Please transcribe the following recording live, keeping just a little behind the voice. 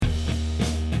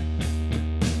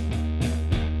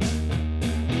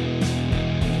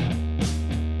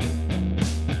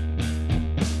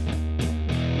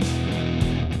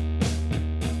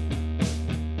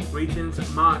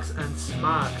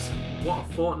Sparks. What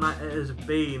a fortnight it has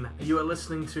been. You are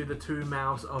listening to the Two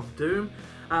Mouths of Doom.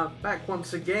 Back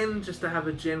once again just to have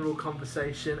a general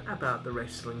conversation about the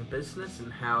wrestling business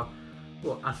and how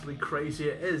utterly crazy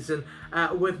it is. And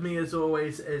with me as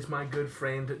always is my good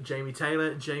friend Jamie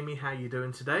Taylor. Jamie, how you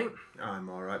doing today? I'm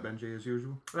alright, Benji, as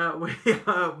usual. We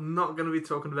are not going to be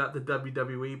talking about the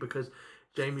WWE because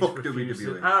Jamie's Fuck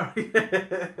refusing. WWE. Oh,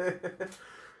 yeah.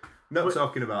 Not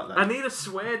talking about that. I need a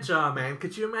swear jar, man.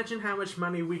 Could you imagine how much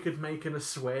money we could make in a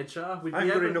swear jar? I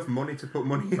ain't got enough money to put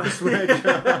money in the swear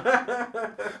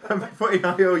jar. I'm putting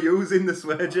IOUs in the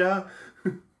swear jar.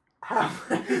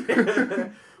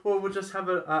 Well, we'll just have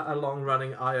a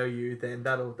long-running IOU then.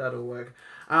 That'll work.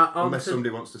 Unless somebody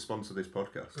wants to sponsor this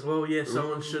podcast. Well, yeah,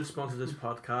 someone should sponsor this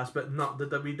podcast, but not the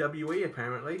WWE,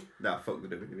 apparently. Nah, fuck the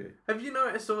WWE. Have you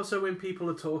noticed also when people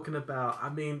are talking about? I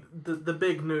mean, the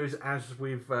big news as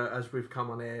we've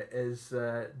come on air is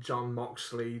Jon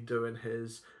Moxley doing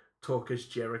his Talk Is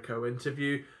Jericho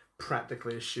interview,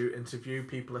 practically a shoot interview.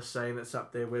 People are saying it's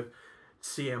up there with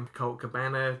CM Colt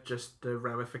Cabana, just the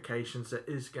ramifications it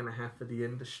is going to have for the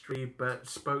industry, but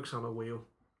spokes on a wheel.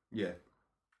 Yeah.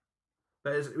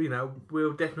 But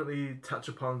we'll definitely touch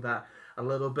upon that a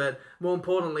little bit. More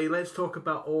importantly, let's talk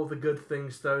about all the good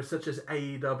things though, such as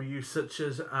AEW, such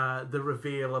as the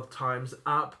reveal of Time's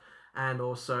Up, and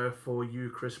also for you,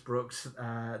 Chris Brooks,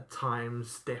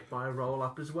 Time's Death by Roll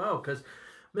Up as well, because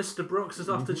Mr. Brooks is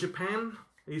off to Japan.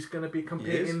 He's going to be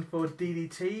competing for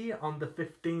DDT on the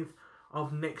 15th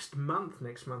of next month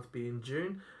being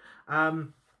June.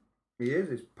 He is.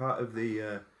 He's part of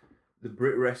the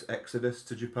Brit Rest exodus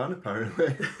to Japan,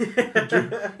 apparently.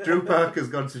 Drew Parker's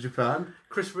gone to Japan.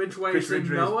 Chris Ridgway's in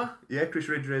Noah. Yeah, Chris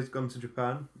Ridgway's gone to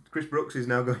Japan. Chris Brooks is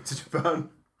now going to Japan.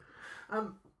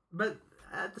 But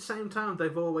at the same time,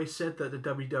 they've always said that the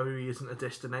WWE isn't a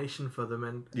destination for them,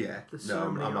 and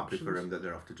I'm happy for them that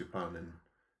they're off to Japan and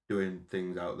doing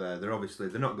things out there. They're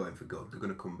not going for good. They're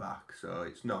going to come back, so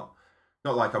it's not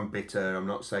like I'm bitter. I'm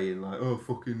not saying like, oh,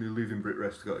 fucking they're leaving Brit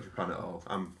Rest to go to Japan at all.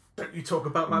 Don't you talk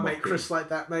about my mate Chris like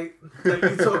that, mate. Don't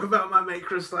you talk about my mate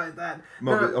Chris like that.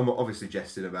 I'm obviously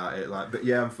jesting about it, but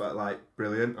yeah, I'm like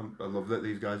brilliant. I love that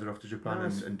these guys are off to Japan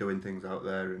and doing things out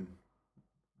there and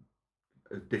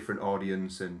a different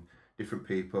audience and different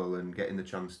people and getting the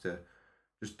chance to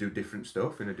just do different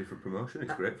stuff in a different promotion.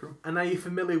 It's great for them. And are you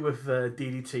familiar with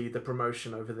DDT, the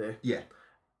promotion over there? Yeah.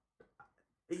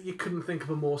 You couldn't think of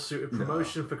a more suited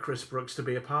promotion for Chris Brooks to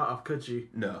be a part of, could you?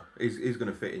 No, he's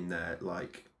going to fit in there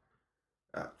like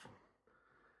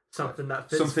something that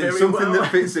fits that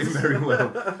fits in very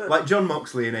well, like Jon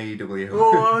Moxley in AEW.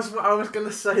 Oh, I was going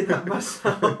to say that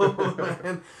myself,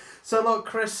 man. So look,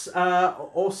 Chris,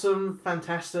 awesome,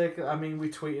 fantastic. I mean, we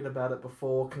tweeted about it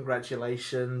before.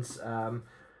 Congratulations.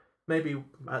 Maybe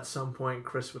at some point,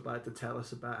 Chris would like to tell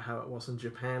us about how it was in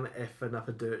Japan if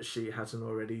another dirt sheet hasn't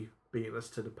already beaten us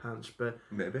to the punch, but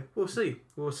maybe we'll see.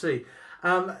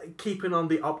 Keeping on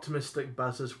the optimistic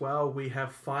buzz as well, we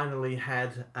have finally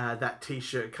had that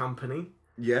T-shirt company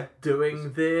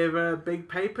doing their big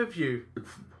pay-per-view.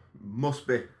 Must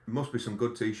be some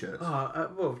good T-shirts.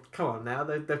 Well, come on now.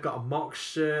 They've got a Mox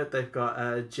shirt, they've got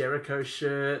a Jericho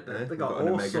shirt, they've got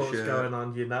all sorts going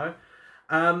on,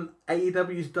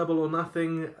 AEW's Double or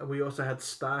Nothing. We also had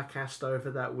Starcast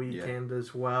over that weekend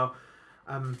as well.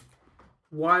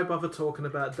 Why bother talking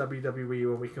about WWE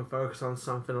when we can focus on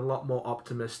something a lot more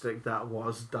optimistic that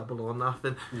was Double or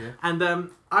Nothing? Yeah. And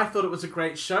I thought it was a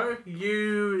great show.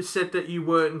 You said that you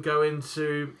weren't going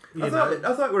to... I thought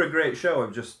it were a great show.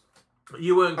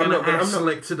 You weren't going to ass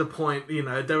lick to the point,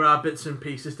 there are bits and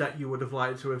pieces that you would have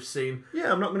liked to have seen.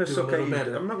 Yeah, I'm not going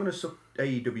to suck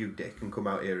AEW dick and come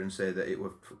out here and say that it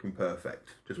was fucking perfect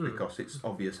just because it's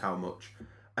obvious how much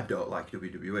I don't like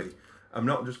WWE. I'm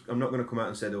not going to come out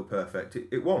and say they were perfect.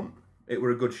 It won. It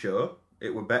were a good show.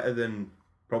 It were better than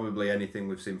probably anything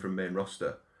we've seen from main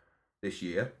roster this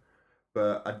year,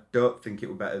 but I don't think it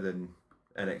were better than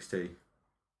NXT.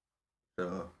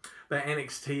 So, but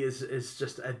NXT is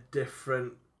just a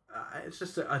different. It's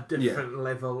just a different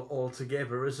level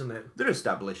altogether, isn't it? They're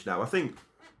established now. I think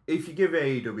if you give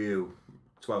AEW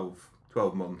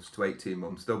 12 months to 18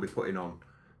 months, they'll be putting on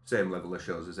same level of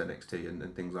shows as NXT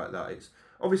and things like that. It's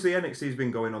obviously NXT's been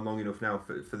going on long enough now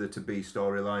for there to be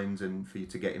storylines and for you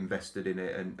to get invested in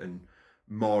it and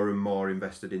more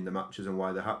invested in the matches and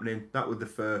why they're happening. That was the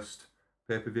first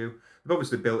pay-per-view. They've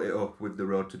obviously built it up with the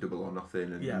road to Double or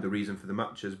Nothing and the reason for the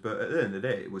matches, but at the end of the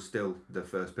day, it was still the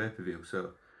first pay-per-view.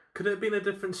 So could it have been a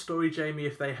different story, Jamie,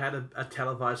 if they had a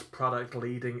televised product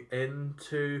leading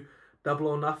into Double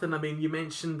or Nothing. I mean, you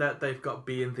mentioned that they've got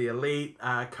Being the Elite.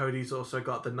 Cody's also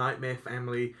got the Nightmare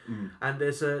Family, and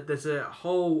there's a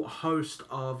whole host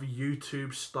of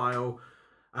YouTube style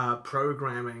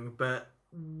programming. But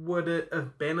would it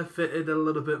have benefited a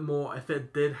little bit more if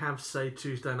it did have, say,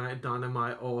 Tuesday Night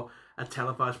Dynamite or a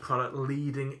televised product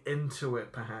leading into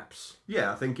it, perhaps?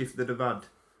 Yeah, I think if they'd have had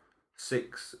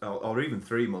 6 or even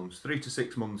 3 months, 3 to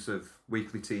 6 months of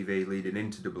weekly TV leading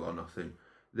into Double or Nothing,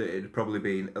 that it'd probably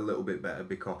been a little bit better,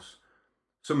 because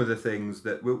some of the things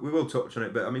that we will touch on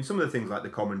it, but I mean, some of the things like the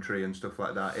commentary and stuff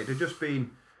like that, it'd have just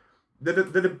been they'd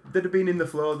have been in the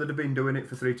flow, they'd have been doing it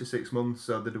for 3 to 6 months,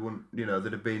 so they'd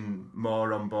have been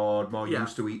more on board, more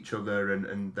used to each other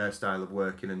and their style of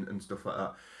working and stuff like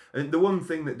that. And the one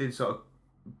thing that did sort of,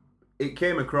 it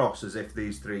came across as if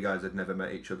these 3 guys had never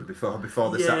met each other before they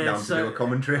sat down to do a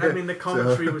commentary. I mean, the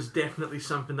commentary was definitely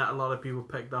something that a lot of people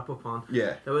picked up upon.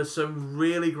 Yeah. There was some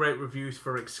really great reviews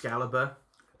for Excalibur.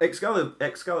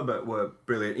 Excalibur were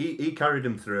brilliant. He carried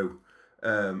them through.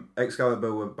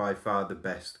 Excalibur were by far the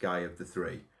best guy of the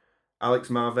 3. Alex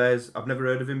Marvez, I've never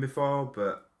heard of him before,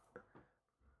 but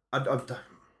I don't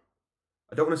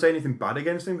want to say anything bad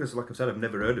against him, because, like I've said, I've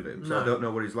never heard of him, so I don't know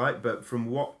what he's like. But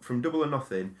from Double or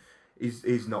Nothing,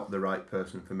 he's not the right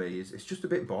person for me. It's just a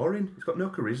bit boring. He's got no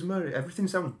charisma. Everything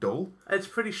sounds dull. It's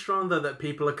pretty strong, though, that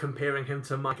people are comparing him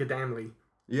to Mike Adamle.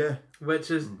 Yeah.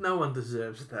 Which is, no one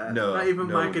deserves that. No. Not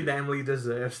even Mike Adamle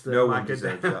deserves that. No one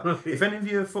deserves that. If any of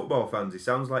you are football fans, he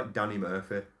sounds like Danny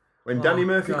Murphy. When Danny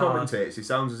Murphy commentates, he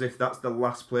sounds as if that's the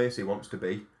last place he wants to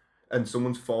be, and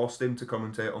someone's forced him to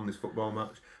commentate on this football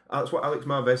match. That's what Alex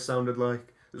Marvez sounded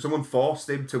like. Someone forced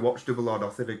him to watch Double or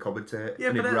Nothing and commentate,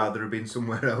 and he'd rather have been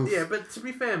somewhere else. Yeah, but to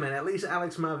be fair, man, at least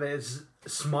Alex Marvez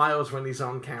smiles when he's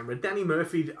on camera. Danny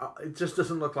Murphy, it just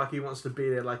doesn't look like he wants to be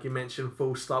there, like you mentioned,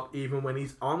 full stop, even when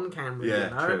he's on camera. Yeah,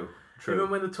 you know? True. Even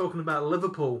when they're talking about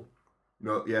Liverpool.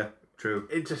 No, yeah, true.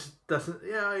 It just doesn't,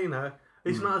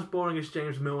 he's not as boring as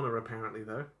James Milner, apparently,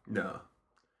 though. No.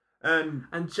 And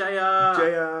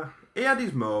JR, he had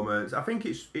his moments. I think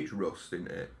it's rust, isn't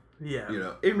it?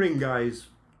 Yeah. In-ring guys,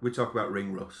 we talk about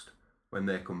ring rust when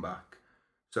they come back.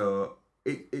 So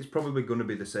it's probably going to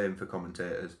be the same for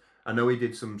commentators. I know he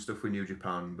did some stuff with New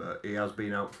Japan, but he has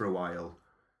been out for a while,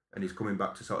 and he's coming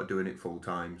back to sort of doing it full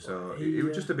time. So he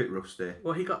was just a bit rusty.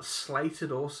 Well, he got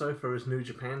slated also for his New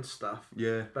Japan stuff.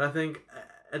 Yeah. But I think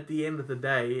at the end of the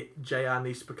day, JR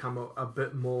needs to become a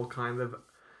bit more kind of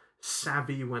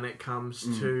savvy when it comes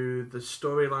to the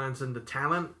storylines and the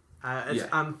talent. It's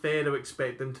unfair to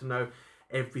expect them to know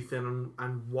everything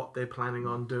and what they're planning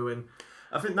on doing.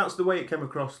 I think that's the way it came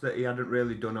across, that he hadn't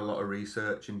really done a lot of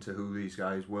research into who these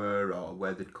guys were or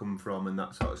where they'd come from and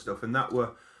that sort of stuff. And that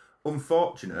were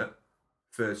unfortunate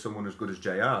for someone as good as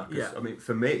JR. I mean,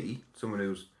 for me, someone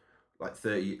who's like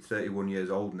 31 years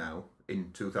old now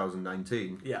in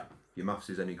 2019, if your maths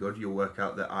is any good, you'll work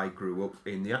out that I grew up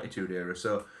in the Attitude Era.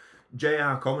 So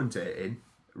JR commentating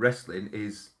wrestling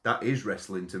is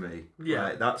wrestling to me.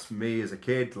 Like, that's me as a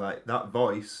kid. Like, that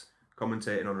voice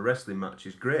commentating on a wrestling match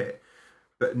is great.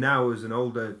 But now, as an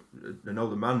older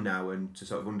man now, and to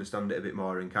sort of understand it a bit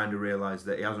more and kind of realise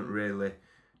that he hasn't really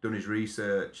done his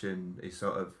research and he's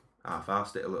sort of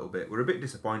half-assed it a little bit, we're a bit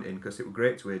disappointing, because it was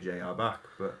great to hear JR back.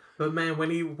 But man,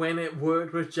 when it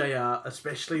worked with JR,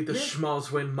 especially the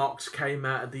schmoz when Mox came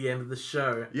out at the end of the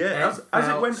show, as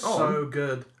it went on, so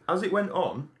good. As it went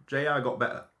on, JR got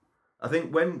better. I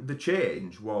think when the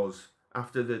change was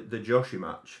after the Joshi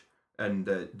match and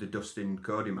the Dustin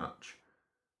Cody match,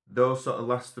 those sort of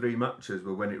last 3 matches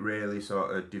were when it really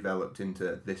sort of developed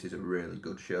into, this is a really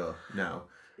good show now.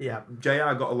 Yeah.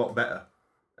 JR got a lot better,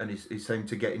 and he seemed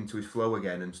to get into his flow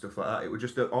again and stuff like that. It was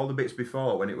just all the bits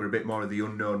before, when it were a bit more of the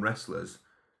unknown wrestlers,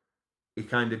 he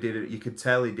kind of did it. You could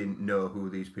tell he didn't know who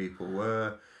these people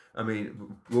were. I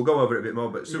mean, we'll go over it a bit more,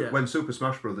 but when Super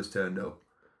Smash Brothers turned up,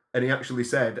 and he actually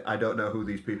said, I don't know who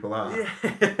these people are.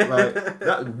 Like,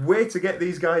 that way to get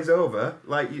these guys over.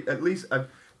 Like, at least...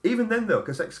 even then, though,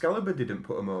 because Excalibur didn't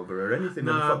put him over or anything.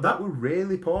 No, that were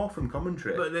really poor from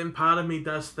commentary. But then part of me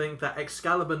does think that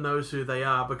Excalibur knows who they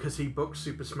are, because he booked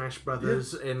Super Smash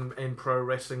Brothers in Pro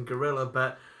Wrestling Guerrilla.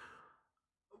 But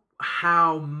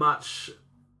how much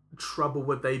trouble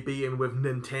would they be in with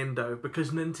Nintendo? Because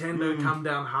Nintendo come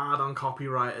down hard on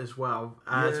copyright as well,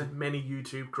 as many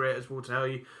YouTube creators will tell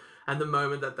you. And the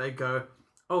moment that they go,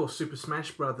 oh, Super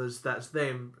Smash Brothers, that's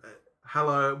them.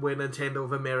 Hello, we're Nintendo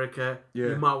of America.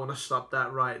 You might want to stop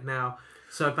that right now.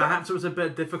 So perhaps it was a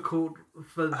bit difficult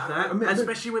for that, I mean,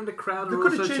 especially when the crowd are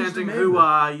also chanting, "Who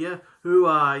are you? Who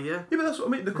are you?" Yeah, but that's what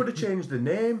I mean. They could have changed the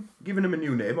name, given him a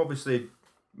new name. Obviously,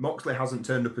 Moxley hasn't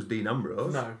turned up as Dean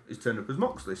Ambrose. No. He's turned up as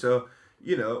Moxley. So,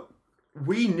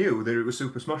 we knew that it was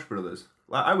Super Smash Brothers.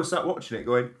 Like, I was sat watching it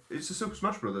going, it's the Super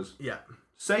Smash Brothers. Yeah.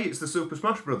 Say it's the Super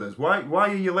Smash Brothers. Why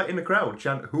are you letting the crowd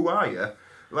chant, who are you?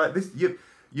 Like, this,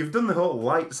 you've done the whole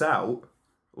lights out,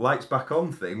 lights back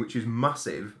on thing, which is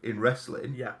massive in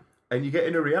wrestling. Yeah. And you're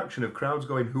getting a reaction of crowds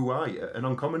going, who are you? And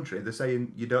on commentary, they're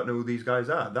saying, you don't know who these guys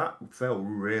are. That fell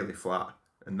really flat.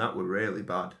 And that were really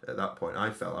bad at that point.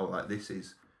 I felt, I was like,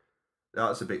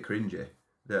 that's a bit cringy.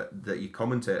 That your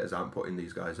commentators aren't putting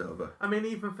these guys over. I mean,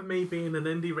 even for me being an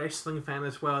indie wrestling fan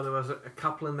as well, there was a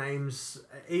couple of names,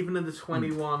 even in the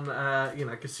 21,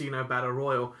 Casino Battle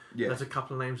Royal, there's a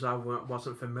couple of names I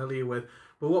wasn't familiar with.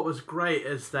 But what was great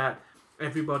is that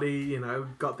everybody,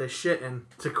 got their shit in,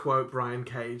 to quote Brian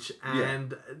Cage.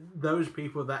 And those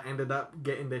people that ended up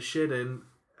getting their shit in,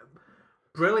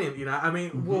 brilliant, I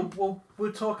mean,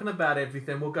 we're talking about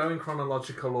everything. We'll go in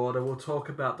chronological order. We'll talk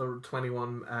about the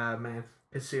 21 man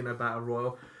Casino Battle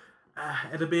Royal.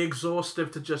 It'd be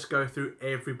exhaustive to just go through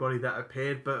everybody that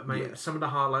appeared, but some of the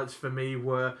highlights for me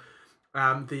were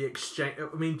the exchange.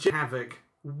 I mean, Jim Havoc,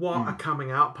 what a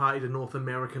coming out party to North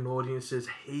American audiences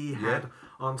he had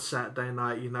on Saturday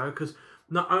night, because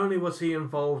not only was he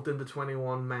involved in the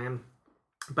 21 man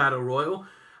Battle Royal,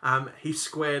 he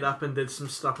squared up and did some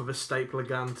stuff with a stapler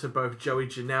gun to both Joey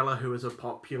Janela, who was a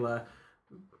popular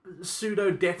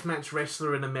pseudo deathmatch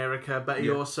wrestler in America, but he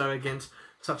also against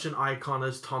such an icon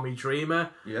as Tommy Dreamer.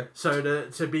 Yeah. So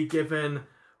to be given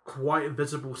quite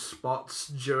visible spots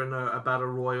during a battle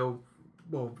royal,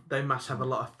 well, they must have a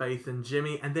lot of faith in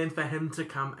Jimmy. And then for him to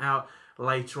come out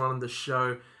later on in the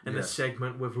show in a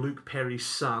segment with Luke Perry's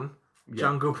son,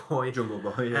 Jungle Boy,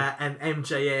 and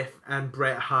MJF and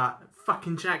Bret Hart.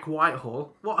 Fucking Jack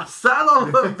Whitehall. What's that all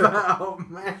about,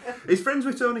 man? He's friends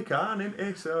with Tony Khan, isn't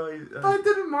he? So I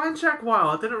didn't mind Jack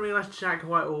Whitehall. I didn't realise Jack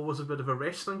Whitehall was a bit of a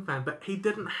wrestling fan, but he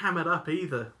didn't ham it up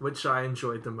either, which I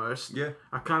enjoyed the most. Yeah.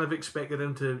 I kind of expected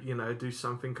him to, do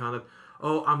something kind of,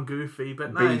 I'm goofy,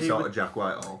 but no. He sort of Jack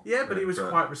Whitehall. Yeah, but he was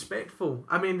quite respectful.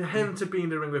 I mean, him to be in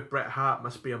the ring with Bret Hart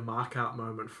must be a mark-out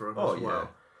moment for him as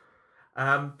well.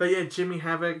 But yeah, Jimmy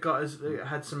Havoc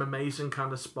had some amazing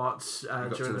kind of spots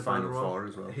during the Final Four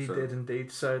as well. He did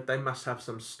indeed. So they must have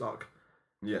some stock.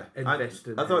 Yeah,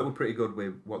 invested. I thought it was pretty good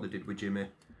with what they did with Jimmy.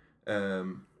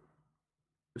 Some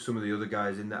of the other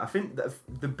guys in there. I think that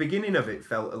the beginning of it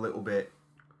felt a little bit.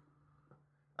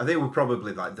 I think it was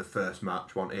probably like the first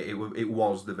match. It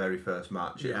was the very first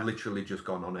match. It had literally just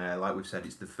gone on air. Like we've said,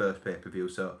 it's the first pay-per-view,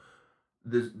 so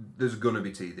there's gonna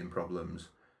be teething problems.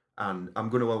 And I'm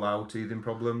going to allow teething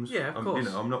problems. Yeah, of course.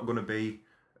 I'm not going to be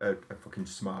a fucking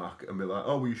smark and be like,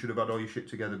 oh, well, you should have had all your shit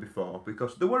together before.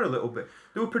 Because there were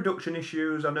there were production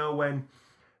issues. I know when,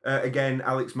 again,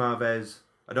 Alex Marvez,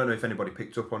 I don't know if anybody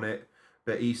picked up on it,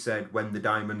 but he said when the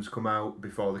diamonds come out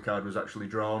before the card was actually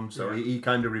drawn. So he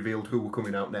kind of revealed who were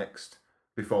coming out next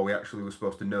before we actually were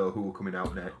supposed to know who were coming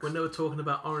out next. When they were talking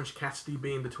about Orange Cassidy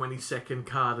being the 22nd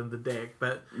card in the deck,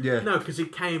 but no, because he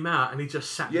came out and he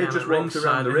just sat down just at walked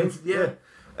around the ring. Yeah.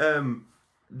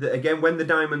 Again, when the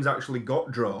diamonds actually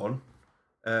got drawn,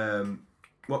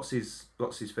 what's his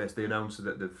face? The announcer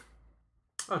that they've...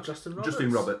 Oh, Justin Roberts.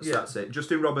 Justin Roberts, that's it.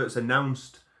 Justin Roberts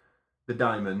announced the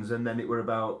diamonds, and then it were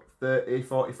about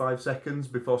 30-45 seconds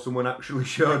before someone actually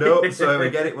showed up. So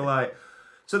again, it were like...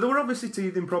 So there were obviously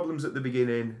teething problems at the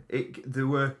beginning. There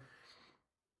were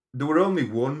only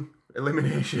one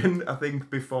elimination, I think,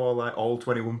 before like all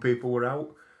 21 people were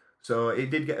out. So it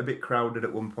did get a bit crowded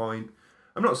at one point.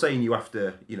 I'm not saying you have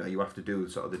to do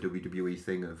sort of the WWE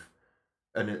thing of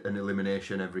an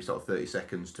elimination every sort of 30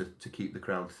 seconds to keep the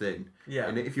crowd thin. Yeah.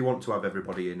 And if you want to have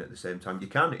everybody in at the same time, you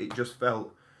can. It just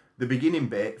felt, the beginning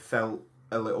bit felt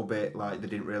a little bit like they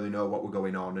didn't really know what were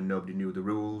going on and nobody knew the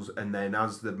rules. And then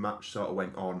as the match sort of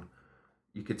went on,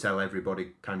 you could tell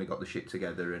everybody kind of got the shit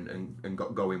together and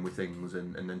got going with things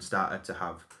and then started to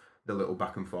have the little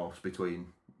back and forths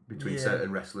between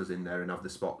certain wrestlers in there and have the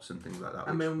spots and things like that.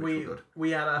 I mean,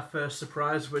 we had our first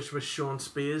surprise, which was Sean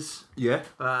Spears. Yeah.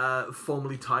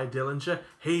 Formerly Ty Dillinger.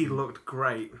 He looked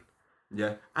great.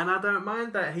 Yeah. And I don't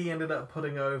mind that he ended up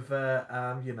putting over,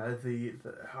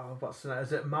 what's the name?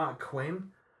 Is it Mark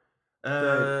Quinn?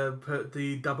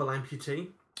 The double amputee.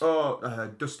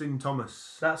 Dustin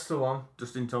Thomas. That's the one.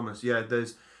 Dustin Thomas. Yeah.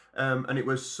 There's, and it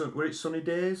was Sunny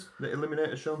Days that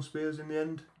eliminated Sean Spears in the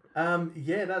end.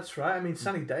 Yeah, that's right. I mean,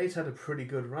 Sunny Days had a pretty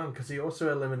good run because he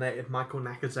also eliminated Michael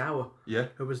Nakazawa. Yeah.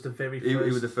 Who was the very first. He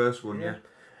was the first one.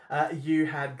 Yeah. You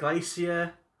had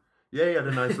Glacier. Yeah, he had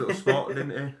a nice little spot,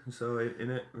 didn't he? So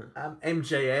in it.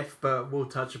 MJF, but we'll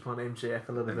touch upon MJF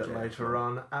a little bit MJF, later yeah.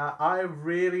 on. I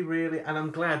really, and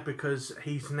I'm glad because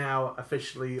he's now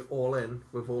officially all in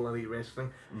with All Elite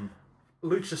Wrestling.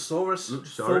 Luchasaurus,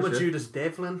 former yeah. Judas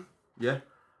Devlin. Yeah.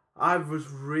 I was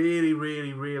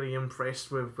really impressed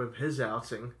with his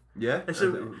outing. Yeah, It's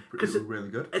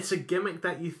really good. It's a gimmick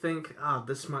that you think,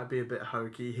 this might be a bit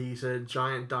hokey. He's a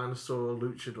giant dinosaur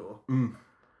luchador.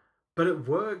 But it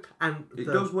worked, and it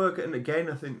does work. And again,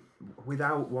 I think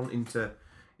without wanting to,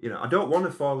 I don't want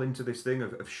to fall into this thing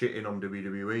of shitting on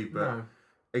WWE, but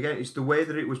again, it's the way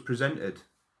that it was presented,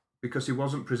 because he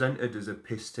wasn't presented as a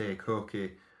piss take,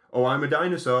 hokey. Oh, I'm a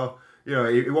dinosaur.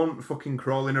 He wasn't fucking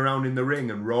crawling around in the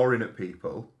ring and roaring at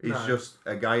people. He's just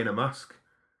a guy in a mask.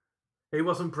 He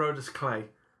wasn't Brodus Clay.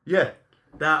 Yeah.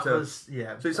 So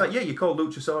it's like, you're called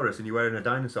Luchasaurus and you're wearing a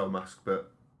dinosaur mask,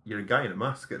 but you're a guy in a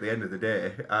mask at the end of the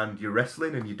day, and you're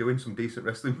wrestling and you're doing some decent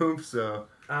wrestling moves, so...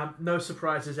 no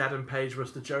surprises, Adam Page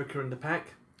was the Joker in the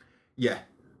pack. Yeah.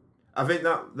 I think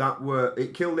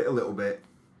it killed it a little bit.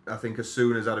 I think as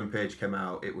soon as Adam Page came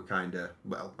out, it were kind of,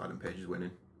 Adam Page is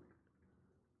winning.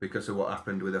 Because of what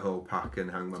happened with the whole Pac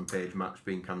and Hangman Page match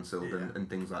being cancelled and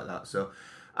things like that. So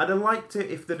I'd have liked it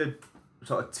if they'd have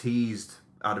sort of teased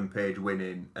Adam Page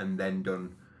winning and then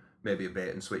done maybe a bait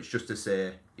and switch just to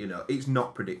say, it's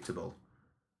not predictable.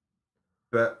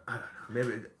 But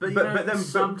maybe. But then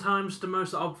sometimes the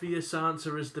most obvious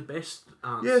answer is the best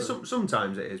answer. Yeah,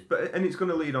 sometimes it is. And it's going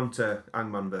to lead on to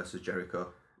Hangman versus Jericho.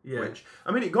 Yeah. Which,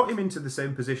 it got him into the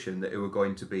same position that he were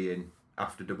going to be in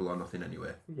after Double or Nothing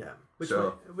anyway. Yeah.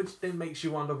 Which then makes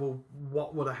you wonder,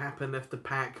 what would have happened if the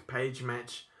Pac Page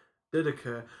match did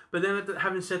occur? But then,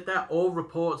 having said that, all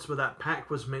reports were that Pac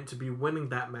was meant to be winning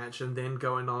that match and then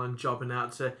going on and jobbing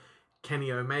out to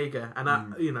Kenny Omega.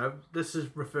 And this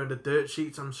is referring to dirt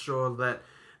sheets. I'm sure that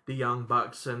the Young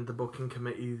Bucks and the booking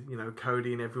committee,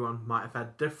 Cody and everyone might have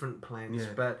had different plans.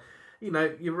 Yeah. But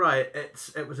you're right.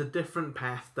 It was a different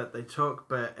path that they took,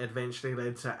 but eventually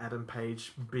led to Adam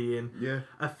Page being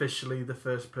officially the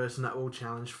first person that will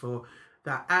challenge for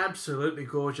that absolutely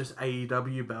gorgeous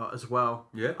AEW belt as well.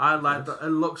 Yeah, I like that. It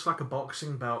looks like a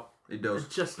boxing belt. It does. It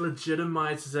just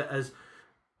legitimizes it as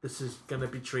this is going to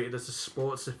be treated as a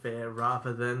sports affair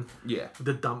rather than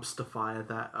the dumpster fire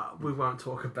that we won't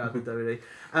talk about the WWE.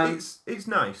 It's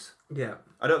nice. Yeah.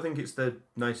 I don't think it's the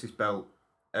nicest belt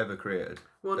ever created.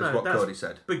 Well, that's what Cody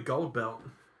said. Big gold belt.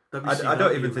 I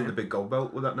don't even think the big gold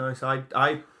belt was that nice.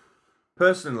 I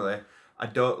personally, I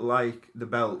don't like the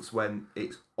belts when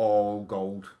it's all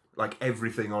gold. Like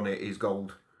everything on it is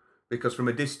gold. Because from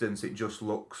a distance it just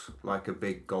looks like a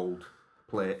big gold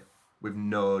plate with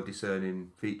no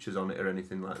discerning features on it or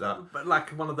anything like that. But like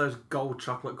one of those gold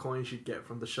chocolate coins you'd get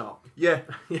from the shop. Yeah.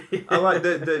 I like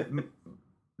the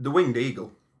winged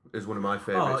eagle is one of my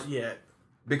favourites. Oh, yeah.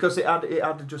 Because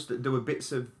there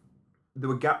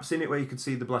were gaps in it where you could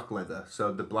see the black leather,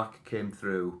 so the black came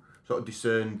through, sort of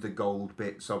discerned the gold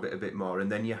bits of it a bit more,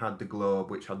 and then you had the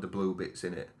globe which had the blue bits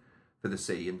in it for the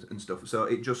sea and stuff. So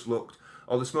it just looked,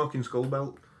 the smoking skull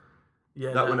belt.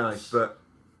 Yeah, that were nice, but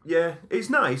yeah,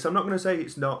 it's nice. I'm not going to say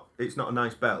it's not a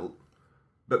nice belt,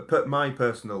 but my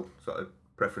personal sort of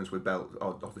preference with belts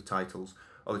or the titles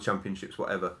or the championships,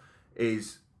 whatever,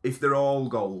 is if they're all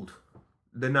gold.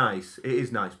 They're nice. It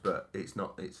is nice, but it's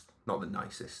not the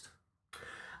nicest.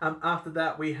 After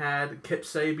that, we had Kip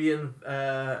Sabian,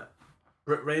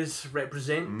 Britt Rez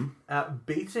represent,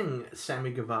 beating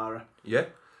Sammy Guevara. Yeah,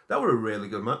 that were a really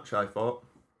good match, I thought.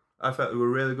 I felt it was a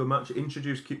really good match. It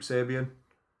introduced Kip Sabian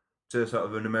to sort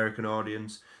of an American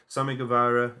audience. Sammy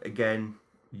Guevara, again,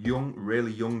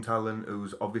 really young talent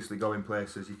who's obviously going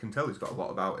places. You can tell he's got a lot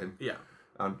about him. Yeah.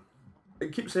 And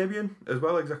Kip Sabian as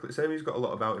well, exactly the same. He's got a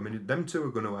lot about him, and them two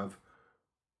are going to have,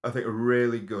 I think, a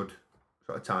really good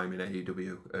sort of time in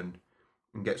AEW and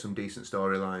get some decent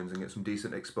storylines and get some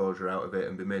decent exposure out of it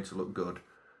and be made to look good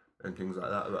and things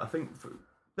like that. But I think for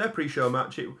their pre-show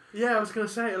match, I was going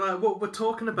to say, like, what we're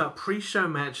talking about pre-show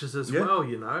matches as well,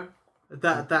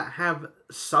 that have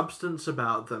substance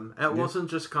about them. It wasn't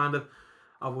just kind of,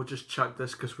 we'll just chuck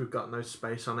this because we've got no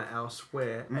space on it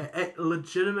elsewhere. It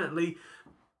legitimately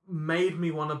made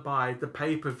me want to buy the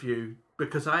pay-per-view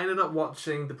because I ended up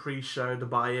watching the pre-show to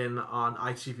buy in on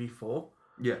ITV4.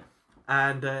 Yeah.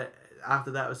 And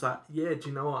after that, I was like, do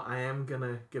you know what? I am going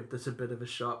to give this a bit of a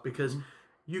shot because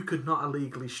you could not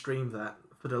illegally stream that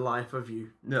for the life of you.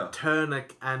 No. Turner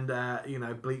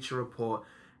and, Bleacher Report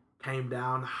came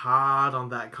down hard on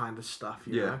that kind of stuff,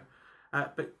 you know.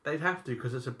 But they'd have to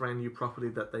because it's a brand new property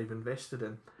that they've invested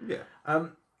in. Yeah.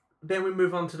 Then we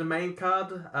move on to the main card.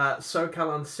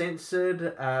 SoCal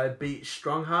Uncensored beat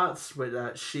Strong Hearts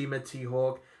with Shima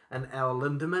T-Hawk and Elle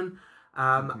Lindemann.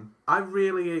 I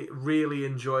really, really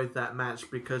enjoyed that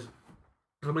match because,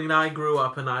 I mean, I grew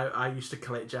up and I used to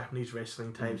collect Japanese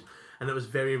wrestling tapes, and it was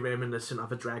very reminiscent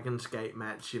of a Dragon's Gate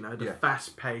match, the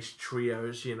fast-paced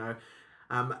trios,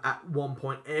 At one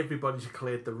point, everybody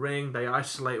cleared the ring. They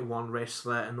isolate one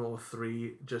wrestler, and all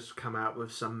three just come out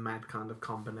with some mad kind of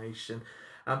combination.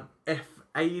 If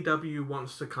AEW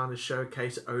wants to kind of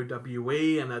showcase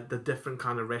OWE and the different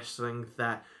kind of wrestling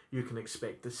that you can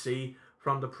expect to see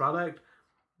from the product,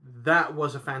 that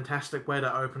was a fantastic way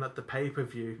to open up the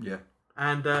pay-per-view. Yeah.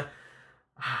 And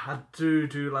I do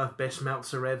love Best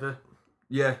Meltzer ever.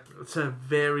 Yeah. It's a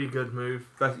very good move.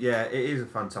 But yeah, it is a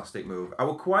fantastic move. I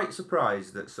was quite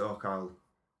surprised that SoCal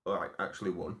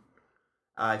actually won.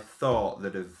 I thought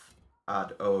they'd have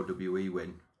had OWE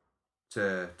win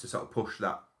to sort of push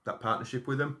that partnership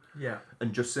with them. Yeah.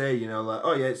 And just say,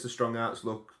 oh yeah, it's the Strong Arts,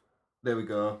 look, there we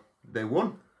go. They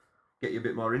won. Get you a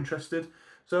bit more interested.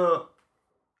 So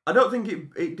I don't think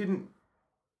it didn't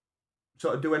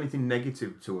sort of do anything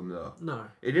negative to them though. No.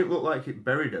 It didn't look like it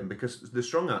buried them because the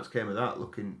Strong Arts came of that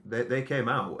looking, they came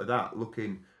out of that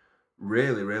looking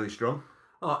really, really strong.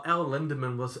 Oh, Elle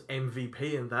Lindemann was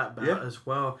MVP in that bout as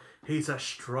well. He's a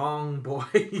strong boy.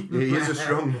 He is a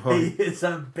strong boy. He is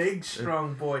a big,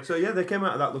 strong boy. So yeah, they came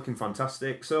out of that looking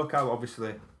fantastic. SoCal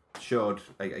obviously showed,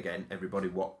 again, everybody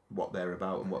what they're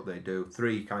about and what they do.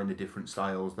 3 kind of different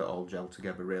styles that all gel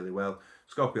together really well.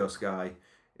 Scorpio Sky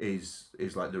is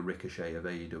like the Ricochet of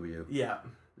AEW. Yeah.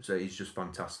 So he's just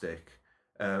fantastic.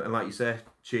 And like you say,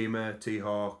 Chima,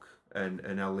 T-Hawk, and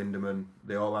Elle Lindemann,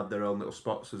 they all had their own little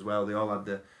spots as well. They all had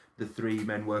the 3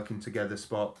 men working together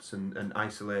spots and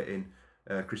isolating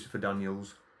Christopher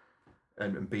Daniels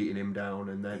and beating him down.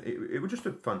 And then it was just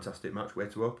a fantastic match way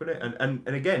to open it. And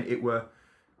again, it were,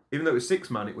 even though it was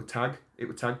 6-man, it was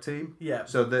tag team. Yeah.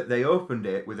 So they opened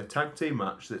it with a tag team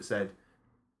match that said,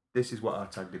 this is what our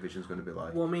tag division is going to be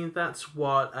like. Well, I mean, that's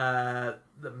what that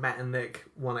Matt and Nick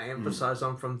want to emphasize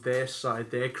on from their side.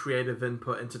 Their creative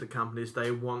input into the companies.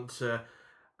 They want to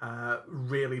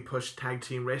really push tag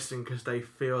team wrestling because they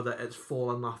feel that it's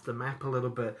fallen off the map a little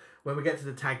bit. When we get to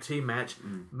the tag team match,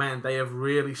 man, they have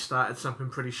really started something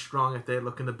pretty strong if they're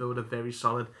looking to build a very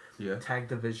solid tag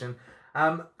division.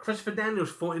 Christopher Daniels,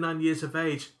 49 years of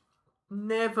age.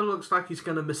 Never looks like he's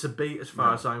going to miss a beat as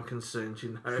far as I'm concerned,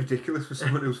 Ridiculous for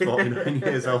someone who's 49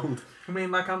 years old. I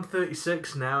mean, like, I'm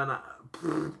 36 now,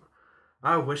 and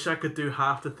I wish I could do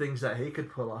half the things that he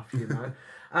could pull off,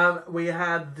 We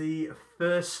had the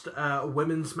first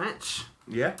women's match.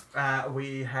 Yeah.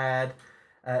 We had,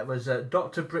 it was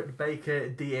Dr. Britt Baker,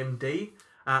 DMD.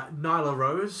 Nyla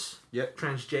Rose,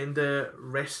 transgender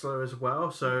wrestler as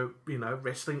well. So,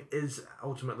 wrestling is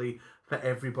ultimately for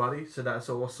everybody, so that's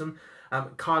awesome.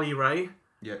 Kylie Ray,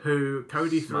 who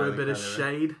Cody threw a bit of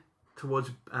shade towards.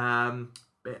 It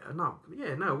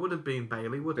would have been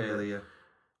Bailey, wouldn't it? Bailey, yeah.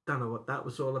 Don't know what that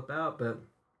was all about,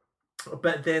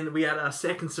 but then we had our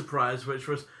second surprise, which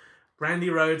was Brandy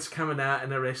Rhodes coming out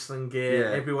in a wrestling gear.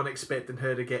 Yeah. Everyone expecting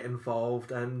her to get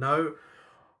involved, and no,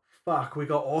 fuck, we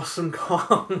got Awesome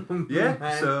Kong. Yeah,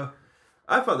 man. So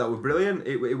I thought that was brilliant.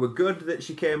 It was good that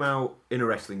she came out in a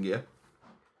wrestling gear.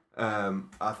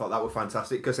 I thought that was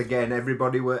fantastic because again,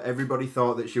 everybody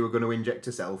thought that she was going to inject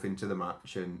herself into the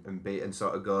match and beat and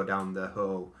sort of go down the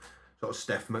whole sort of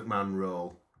Steph McMahon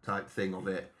role type thing of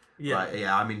it. Yeah, like,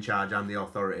 I'm in charge. I'm the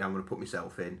authority. I'm going to put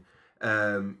myself in.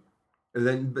 And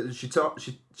then, but she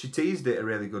teased it a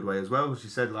really good way as well. She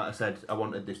said, like I said, I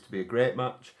wanted this to be a great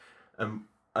match.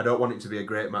 I don't want it to be a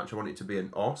great match. I want it to be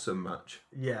an awesome match.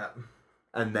 Yeah.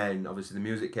 And then obviously the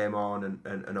music came on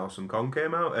and Awesome Kong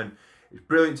came out, and it's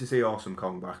brilliant to see Awesome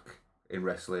Kong back in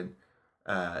wrestling.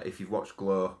 If you've watched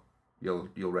Glow,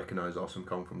 you'll recognise Awesome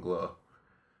Kong from Glow.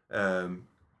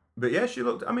 But yeah, she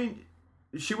looked. I mean,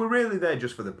 she were really there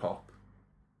just for the pop.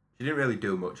 She didn't really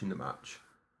do much in the match.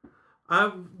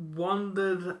 I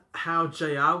wondered how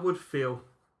JR would feel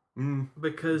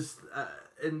because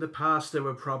in the past there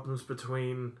were problems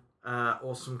between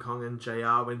Awesome Kong and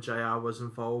JR when JR was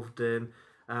involved in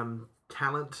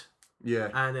talent. Yeah.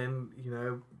 And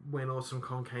then, when Awesome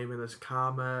Kong came in as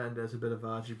Karma, and there's a bit of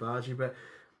argy-bargy, but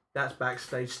that's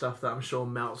backstage stuff that I'm sure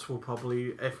Meltz will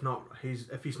probably, if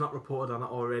he's not reported on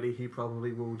it already, he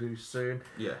probably will do soon.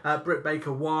 Yeah. Britt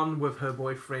Baker won with her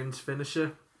boyfriend's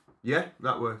finisher. Yeah,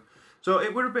 that were. So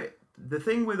it were a bit. The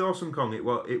thing with Awesome Kong, it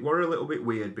were a little bit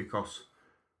weird because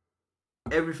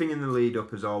everything in the lead up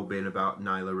has all been about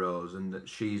Nyla Rose and that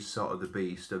she's sort of the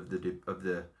beast of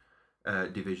the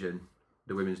division.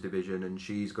 the women's division, and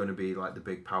she's going to be like the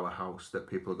big powerhouse that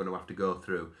people are going to have to go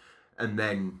through. And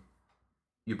then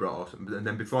you brought Awesome, and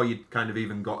then before you kind of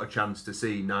even got a chance to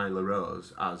see Nyla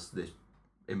Rose as this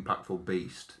impactful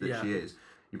beast that she is,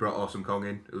 you brought Awesome Kong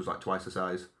in, who's like twice the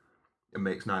size, and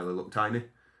makes Nyla look tiny.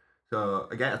 So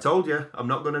again, I told you, I'm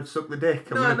not going to suck the dick.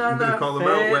 I'm going to call them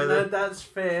out where no, that's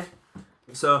fair.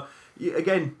 So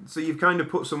you've kind of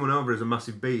put someone over as a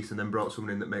massive beast, and then brought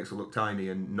someone in that makes her look tiny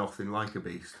and nothing like a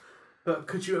beast. But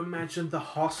could you imagine the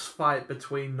hoss fight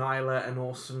between Nyla and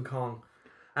Awesome Kong?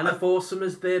 And if Awesome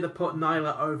is there to put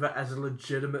Nyla over as a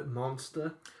legitimate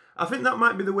monster? I think that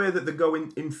might be the way that they're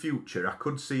going in future. I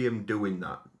could see him doing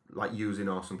that, like using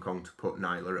Awesome Kong to put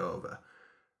Nyla over.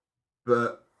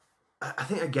 But I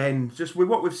think, again, just with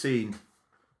what we've seen,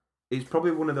 it's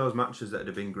probably one of those matches that would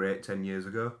have been great 10 years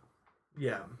ago.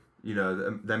 Yeah. You know,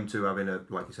 them two having a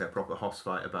proper hoss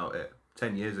fight about it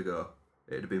 10 years ago,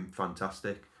 it'd have been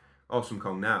fantastic. Awesome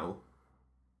Kong now,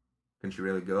 can she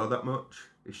really go that much?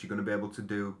 Is she going to be able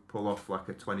to pull off like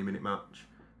a 20-minute match,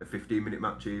 a 15-minute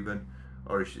match even?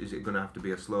 Or is it going to have to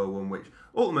be a slow one, which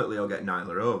ultimately will get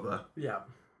Nyla over? Yeah.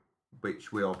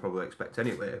 Which we all probably expect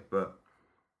anyway, but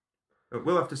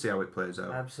we'll have to see how it plays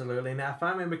out. Absolutely. Now, if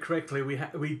I remember correctly,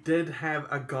 we did have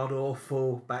a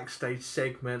god-awful backstage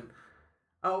segment.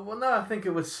 Oh, well, no, I think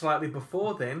it was slightly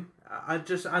before then. I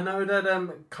know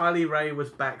that Kylie Ray was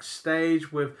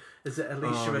backstage with, is it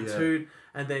Alicia Ratoon?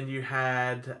 And then you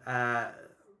had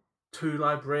two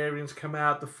librarians come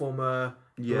out, the former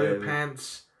Blue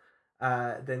Pants.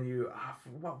 Then you,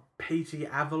 P.T.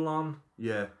 Avalon?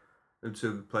 Yeah. And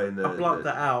two playing the... I blocked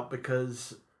that out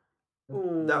because...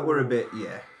 Ooh. That were a bit,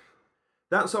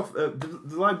 That's off, the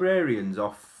librarians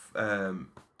off,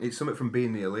 it's something from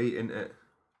Being the Elite, isn't it?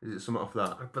 Is it something off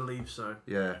that? I believe so.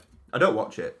 Yeah. I don't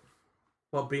watch it.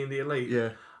 What, Being the Elite?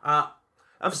 Yeah.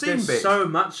 I've seen there's bits. so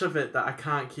much of it that I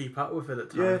can't keep up with it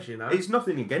at times, you know? It's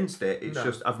nothing against it. It's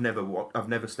just I've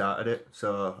never started it,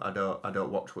 so I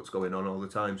don't watch what's going on all the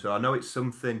time. So I know it's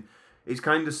something. It's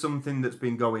kind of something that's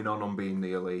been going on Being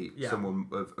the Elite. Yeah. Someone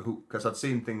who, because I'd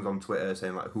seen things on Twitter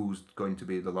saying like who's going to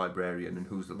be the librarian and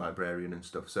who's the librarian and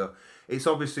stuff. So it's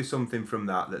obviously something from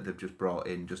that they've just brought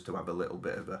in just to have a little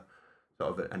bit of a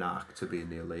sort of an arc to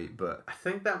Being the Elite. But I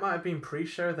think that might have been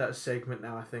pre-show, that segment.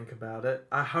 Now I think about it,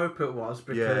 I hope it was,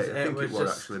 because I think it was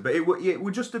just actually, but it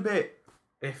was just a bit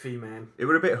iffy, man. It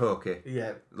were a bit hokey.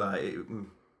 Yeah, like it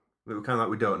were kind of like,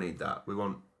 we don't need that. We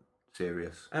want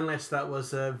serious. Unless that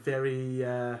was a very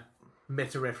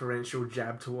meta-referential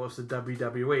jab towards the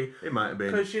WWE. It might have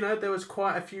been. Because, there was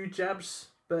quite a few jabs,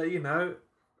 but,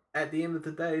 at the end of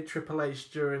the day, Triple H,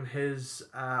 during his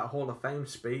Hall of Fame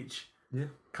speech,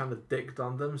 kind of dicked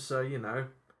on them, so,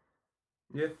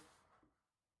 Yeah.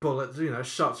 Bullets,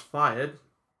 shots fired.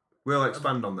 We'll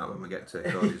expand on that when we get to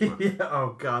Cody's match. Yeah,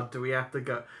 oh God, do we have to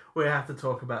go? We have to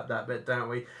talk about that bit, don't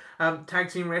we? Tag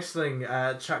team wrestling,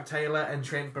 Chuck Taylor and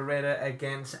Trent Beretta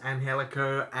against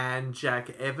Angelico and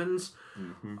Jack Evans.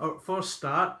 Mm-hmm. For a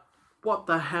start, what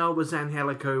the hell was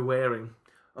Angelico wearing?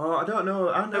 Oh, I don't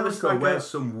know. Angelico wears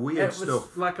some weird stuff. It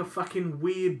was like a fucking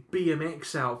weird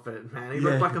BMX outfit, man. He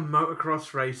looked like a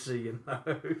motocross racer,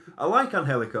 I like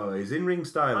Angelico. His in-ring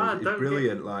style is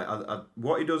brilliant.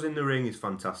 What he does in the ring is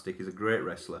fantastic. He's a great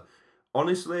wrestler.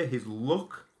 Honestly, his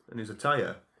look and his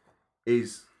attire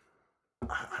is...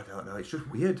 I don't know. It's just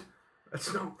weird.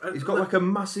 It's not. He's got like a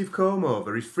massive comb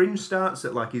over. His fringe starts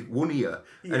at like his one ear,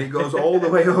 and it goes all the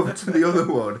way over to the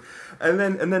other one, and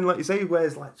then like you say, he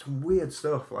wears like some weird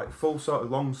stuff, like full sort of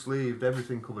long sleeved,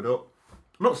 everything covered up.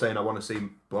 I'm not saying I want to see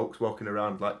blokes walking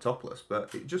around like topless,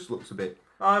 but it just looks a bit.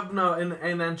 No,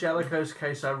 in Angelico's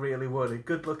case, I really would. A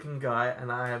good looking guy, and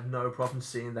I have no problem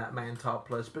seeing that man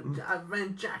topless. But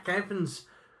man, Jack Evans.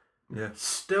 Yeah.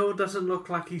 Still doesn't look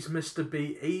like he's Mr.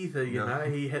 B either, you know.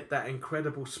 He hit that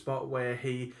incredible spot where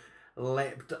he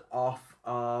leapt off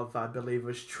of, I believe it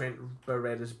was Trent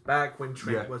Beretta's back when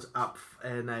Trent was up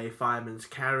in a fireman's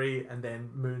carry, and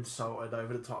then moonsaulted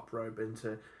over the top rope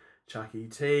into Chuck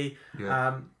E.T.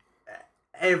 Yeah.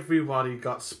 Everybody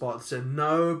got spots and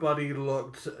nobody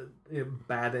looked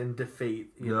bad in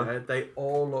defeat. You know, they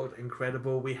all looked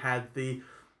incredible. We had the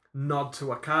nod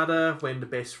to Okada when the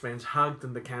best friends hugged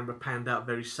and the camera panned out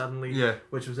very suddenly,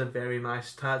 which was a very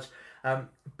nice touch.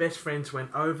 Best friends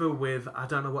went over with, I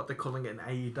don't know what they're calling it in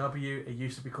AEW. It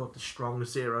used to be called the Strong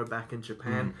Zero back in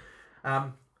Japan.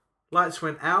 Lights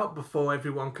went out before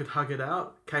everyone could hug it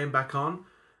out, came back on.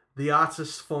 The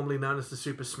artists formerly known as the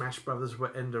Super Smash Brothers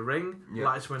were in the ring.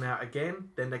 Lights went out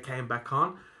again, then they came back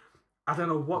on. I don't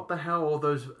know what the hell all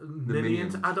those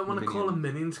minions. I don't want to call them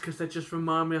minions because they just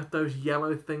remind me of those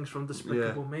yellow things from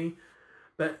Despicable Me.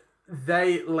 But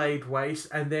they laid waste.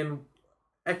 And then,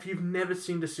 if you've never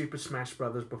seen the Super Smash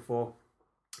Brothers before,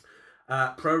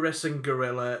 Pro Wrestling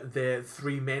Guerrilla, their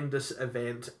tremendous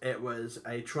event, it was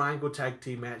a triangle tag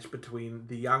team match between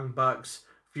the Young Bucks,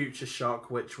 Future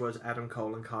Shock, which was Adam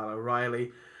Cole and Kyle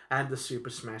O'Reilly, and the Super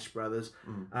Smash Brothers.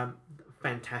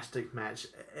 Fantastic match.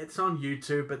 It's on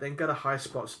YouTube, but then go to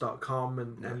highspots.com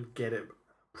and get it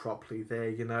properly there,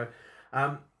 you know.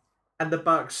 And the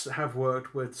Bucks have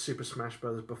worked with Super Smash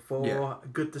Brothers before. Yeah.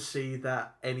 Good to see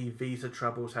that any visa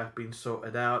troubles have been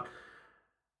sorted out.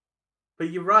 But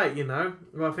you're right, you know.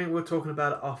 Well, I think we were talking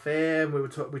about it off air, and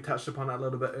we touched upon it a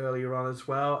little bit earlier on as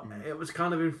well. It was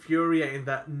kind of infuriating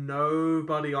that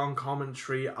nobody on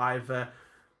commentary either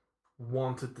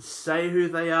wanted to say who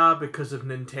they are because of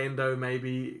Nintendo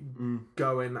maybe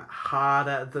going hard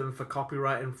at them for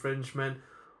copyright infringement,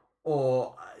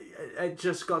 or it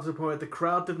just got to the point where the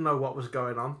crowd didn't know what was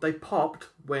going on. They popped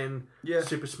when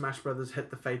Super Smash Brothers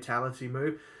hit the fatality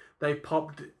move. They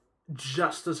popped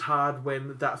just as hard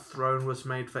when that throne was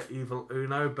made for Evil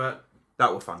Uno, but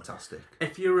that was fantastic.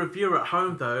 If you're a viewer at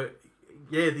home, though,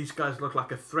 these guys look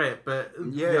like a threat, but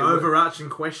the overarching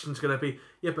question's going to be,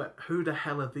 but who the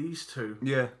hell are these two?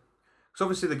 Yeah. Because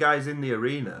obviously the guys in the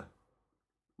arena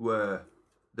were...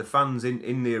 The fans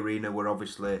in the arena were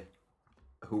obviously...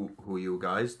 Who are you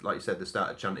guys? Like you said, they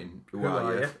started chanting, Who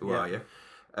are you? Who are you?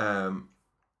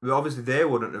 But obviously they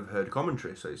wouldn't have heard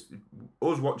commentary, so it's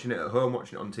us watching it at home,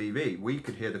 watching it on TV, we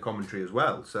could hear the commentary as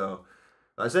well. So,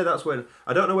 like I said, that's when...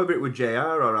 I don't know whether it was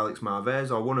JR or Alex Marvez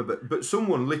or one of it, but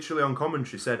someone literally on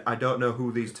commentary said, I don't know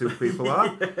who these two people are.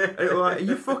 And it was like, are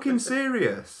you fucking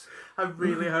serious? I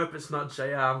really hope it's not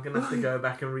JR. I'm going to have to go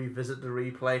back and revisit the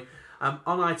replay. On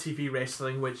ITV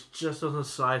Wrestling, which, just on a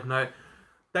side note,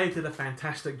 they did a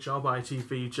fantastic job,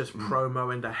 ITV, just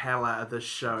promoing the hell out of this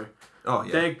show. Oh,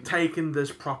 yeah. They're taking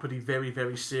this property very,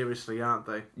 very seriously, aren't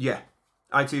they? Yeah.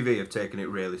 ITV have taken it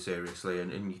really seriously,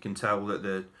 and you can tell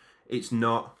that it's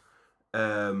not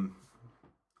a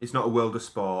World of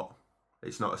Sport.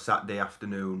 It's not a Saturday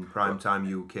afternoon, primetime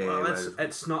UK. Well,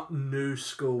 it's not new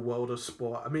school World of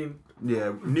Sport. I mean...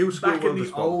 Yeah, new school World of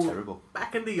Sport was terrible.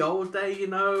 Back in the old day, you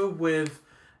know, with...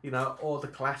 You know, all the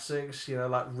classics, you know,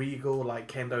 like Regal, like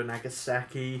Kendo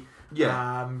Nagasaki.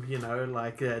 Yeah. You know,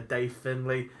 like Dave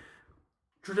Finlay.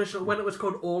 Traditional, when it was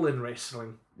called All In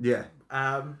Wrestling. Yeah.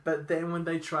 But then when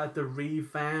they tried to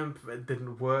revamp, it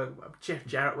didn't work. Jeff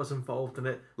Jarrett was involved in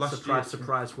it.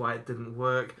 Surprise, why it didn't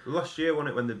work. Last year,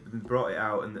 when they brought it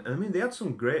out, and I mean, they had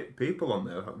some great people on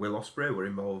there. Will Ospreay were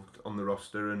involved on the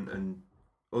roster and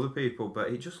other people, but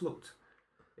it just looked...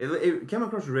 It came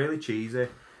across really cheesy.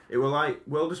 It was like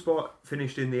World of Sport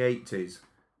finished in the 80s,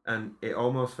 and it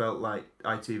almost felt like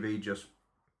ITV just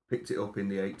picked it up in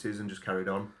the 80s and just carried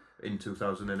on in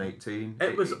 2018.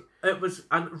 It was,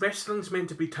 and wrestling's meant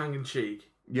to be tongue-in-cheek.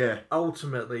 Yeah.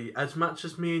 Ultimately, as much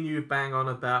as me and you bang on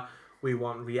about we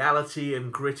want reality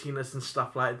and grittiness and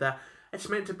stuff like that, it's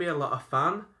meant to be a lot of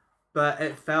fun, but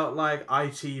it felt like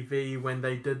ITV, when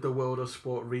they did the World of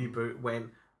Sport reboot, went,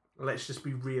 let's just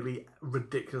be really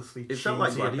ridiculously cheesy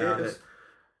about it.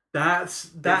 That is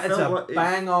a like,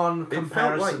 bang on comparison. It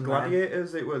felt like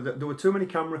Gladiators. There were too many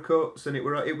camera cuts, and it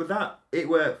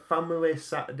were family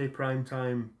Saturday prime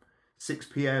time, 6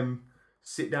 p.m.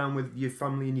 Sit down with your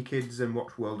family and your kids and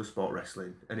watch World of Sport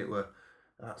wrestling, and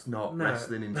that's not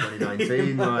wrestling in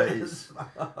 2019.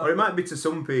 Or it might be to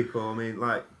some people. I mean,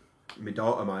 like my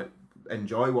daughter might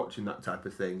enjoy watching that type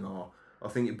of thing,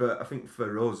 but I think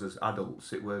for us as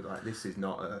adults, it were like, this is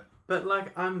not a... But,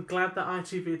 like, I'm glad that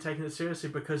ITV are taking it seriously,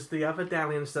 because the other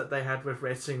dalliance that they had with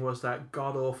wrestling was that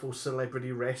god-awful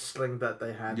celebrity wrestling that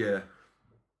they had. Yeah.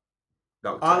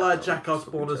 I like Jack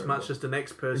Osborne as much as the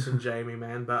next person, Jamie,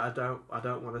 man, but I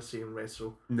don't want to see him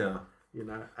wrestle. No. You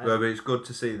know? Well, but it's good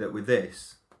to see that with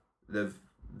this, they've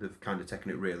kind of taken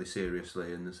it really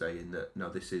seriously, and they're saying that, no,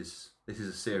 this is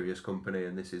a serious company,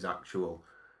 and this is actual...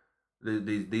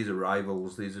 These are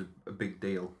rivals, these are a big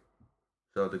deal.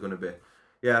 So they're going to be...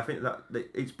 Yeah, I think that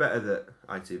it's better that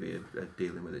ITV are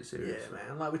dealing with it seriously. Yeah,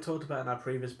 man. Like we talked about in our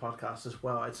previous podcast as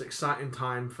well, it's an exciting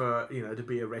time for, to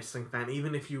be a wrestling fan,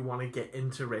 even if you want to get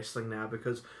into wrestling now,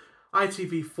 because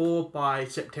ITV4 by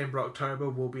September,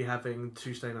 October will be having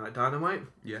Tuesday Night Dynamite.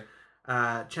 Yeah.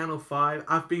 Channel 5.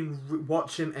 I've been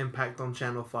watching Impact on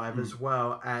Channel 5 as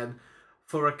well, and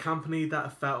for a company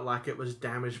that felt like it was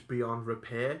damaged beyond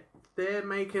repair, they're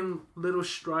making little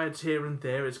strides here and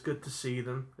there. It's good to see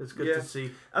them. It's good to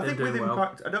see. I think with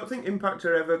Impact, I don't think Impact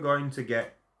are ever going to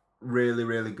get really,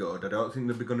 really good. I don't think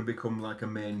they're going to become like a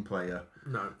main player.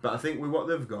 No. But I think with what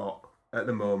they've got at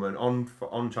the moment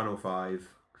on Channel 5,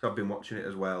 because I've been watching it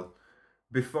as well,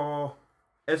 before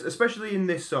especially in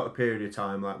this sort of period of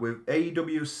time, like with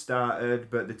AEW started,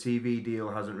 but the TV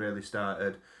deal hasn't really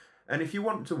started. And if you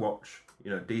want to watch,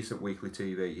 decent weekly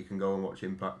TV, you can go and watch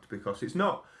Impact because it's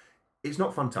not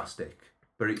fantastic,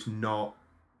 but it's not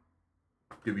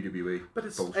WWE. But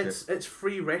it's bullshit. it's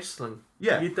free wrestling.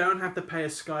 Yeah. You don't have to pay a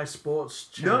Sky Sports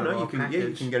channel. No, or you can package.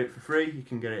 you can get it for free. You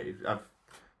can get it. I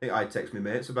think I text my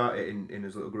mates about it in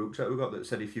his little group chat we got that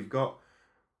said if you've got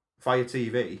Fire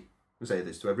TV, I'll say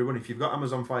this to everyone, if you've got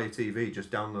Amazon Fire TV,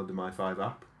 just download the My5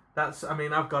 app.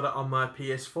 I've got it on my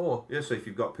PS4. Yeah, so if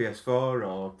you've got PS4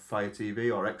 or Fire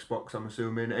TV or Xbox, I'm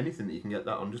assuming, anything that you can get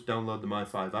that on, just download the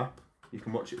My5 app. You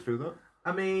can watch it through that.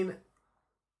 I mean,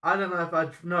 I don't know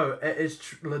if no, it is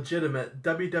legitimate.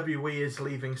 WWE is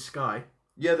leaving Sky.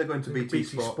 Yeah, they're going to BT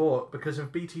Sport because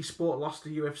if BT Sport lost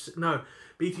the UFC. No,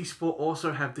 BT Sport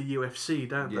also have the UFC,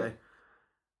 don't they?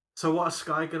 So what is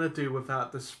Sky going to do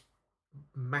without this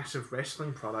massive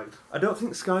wrestling product? I don't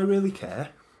think Sky really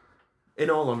care. In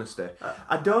all honesty,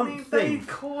 I think they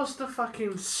caused a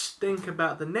fucking stink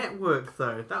about the network,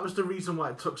 though. That was the reason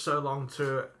why it took so long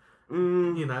to,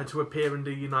 to appear in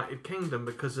the United Kingdom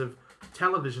because of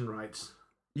television rights.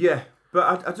 Yeah,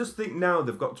 but I just think now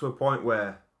they've got to a point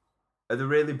where are they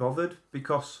really bothered?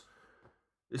 Because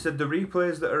they said the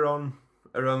replays that are on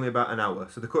are only about an hour,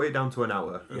 so they cut it down to an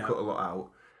hour and cut a lot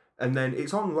out, and then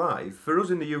it's on live. For us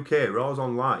in the UK, Raw's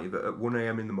on live at 1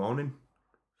 a.m. in the morning,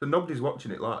 so nobody's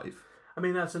watching it live. I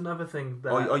mean, that's another thing.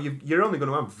 That... Or you're only going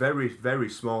to have very, very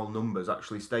small numbers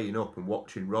actually staying up and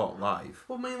watching Raw live.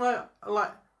 Well, I mean,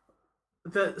 like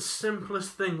the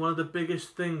simplest thing, one of the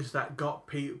biggest things that got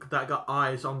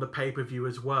eyes on the pay-per-view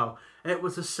as well. It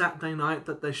was a Saturday night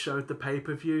that they showed the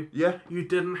pay-per-view. Yeah. You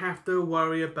didn't have to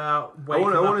worry about waking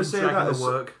up and dragging to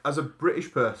work. As a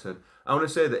British person, I want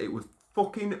to say that it was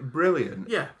fucking brilliant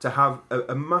to have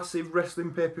a massive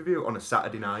wrestling pay-per-view on a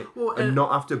Saturday night and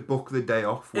not have to book the day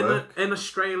off work. In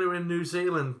Australia and New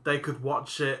Zealand, they could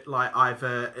watch it like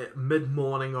either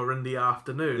mid-morning or in the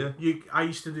afternoon. Yeah. I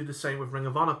used to do the same with Ring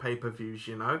of Honor pay-per-views,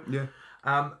 Yeah.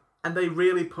 And they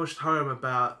really pushed home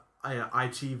about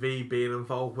ITV being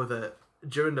involved with it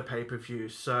during the pay-per-view.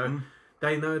 So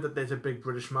they know that there's a big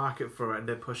British market for it, and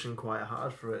they're pushing quite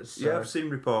hard for it. So. Yeah, I've seen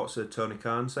reports of Tony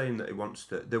Khan saying that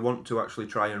they want to actually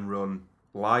try and run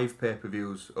live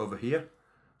pay-per-views over here.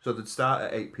 So they'd start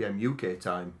at 8 PM UK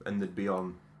time, and they'd be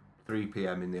on 3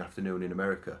 PM in the afternoon in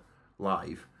America,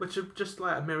 live. Which are just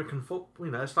like American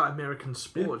football, it's like American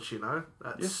sports,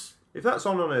 That's... Yeah. If that's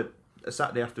on a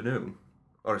Saturday afternoon,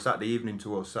 or a Saturday evening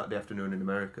to us, Saturday afternoon in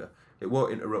America, it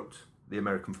won't interrupt the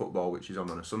American football, which is on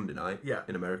a Sunday night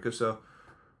in America, so...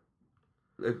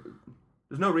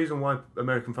 There's no reason why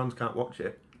American fans can't watch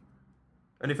it.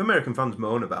 And if American fans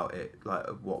moan about it, like,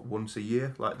 once a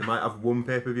year? Like, they might have one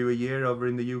pay-per-view a year over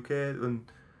in the UK, and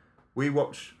we've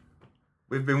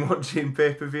been watching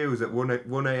pay-per-views at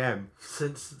 1 a.m.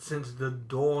 Since the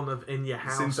dawn of In Your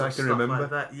House. Since I can remember.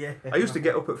 Like that, yeah. I used to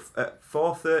get up at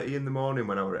 4:30 in the morning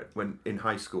when in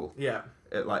high school. Yeah.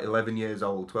 At like 11 years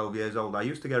old, 12 years old. I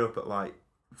used to get up at like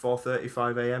 4:30,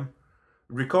 5 a.m,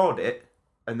 record it,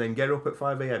 and then get up at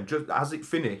 5 a.m, just as it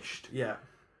finished. Yeah.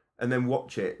 And then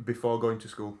watch it before going to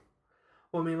school.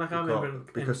 Well, I mean, like, I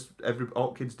remember... Because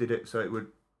all kids did it, so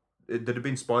there'd have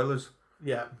been spoilers.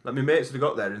 Yeah. Like, my mates had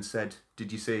got there and said,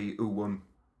 did you see who won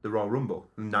the Royal Rumble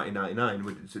in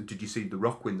 1999? Did you see The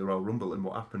Rock win the Royal Rumble and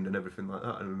what happened and everything like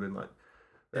that? And we've been like,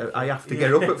 I have to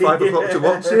get up at 5 o'clock to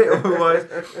watch it, otherwise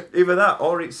either that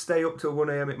or it's stay up till 1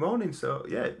 a.m. in the morning. So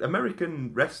yeah,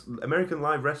 American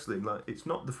live wrestling, like, it's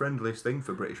not the friendliest thing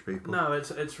for British people. No,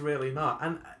 it's really not,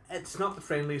 and it's not the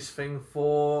friendliest thing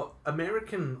for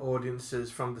American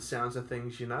audiences. From the sounds of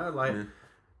things,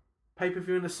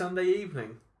 pay-per-view on a Sunday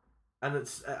evening, and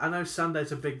I know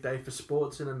Sunday's a big day for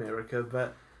sports in America,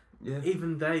 but. Yeah.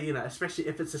 Even they, especially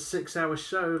if it's a 6-hour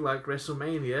show like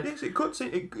WrestleMania. Yes, it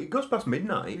goes past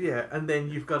midnight. Yeah, and then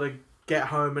you've got to get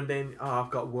home and then, I've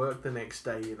got work the next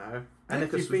day, And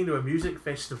if you've been to a music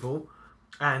festival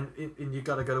and you've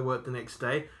got to go to work the next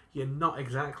day, you're not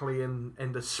exactly in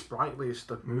the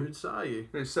sprightliest of moods, are you?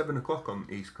 It's 7 o'clock on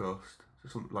the East Coast. So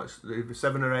something like either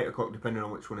 7 or 8 o'clock, depending on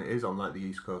which one it is on, like the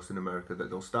East Coast in America, that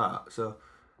they'll start. So,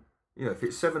 if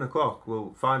it's 7 o'clock,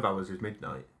 well, 5 hours is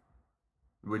midnight.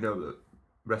 We know that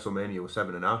WrestleMania was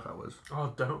 7.5 hours.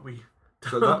 Oh, don't we?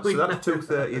 So that's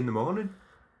 2:30 in the morning.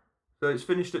 So it's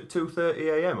finished at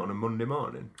 2:30 a.m. on a Monday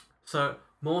morning. So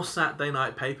more Saturday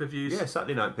night pay-per-views. Yeah,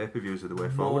 Saturday night pay-per-views are the way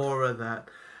forward. More of that.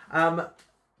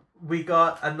 We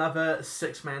got another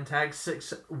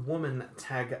 6-woman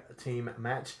tag team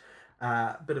match.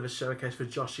 Bit of a showcase for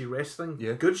Joshi Wrestling.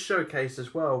 Yeah. Good showcase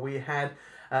as well. We had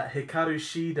Hikaru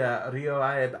Shida, Ryo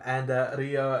Abe, and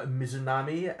Ryo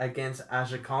Mizunami against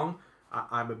Aja Kong.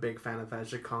 I'm a big fan of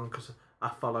Aja Kong because I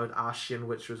followed Ashin,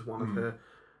 which was one of her...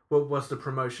 What was the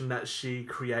promotion that she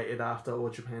created after All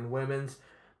Japan Women's.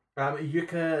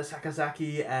 Yuka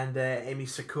Sakazaki and Emi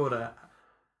Sakura.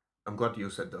 I'm glad you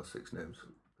said those 6 names.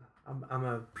 I'm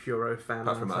a Puro fan.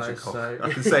 Apart from Aja Kong. So... I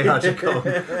can say Aja Kong.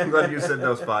 I'm glad you said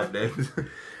those 5 names.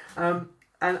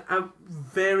 And a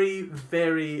very,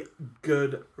 very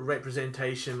good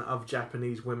representation of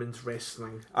Japanese women's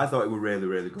wrestling. I thought it were really,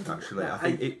 really good, actually. I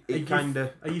think it kind of...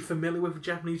 Are you familiar with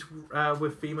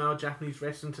female Japanese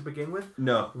wrestling to begin with?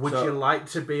 No. Would you like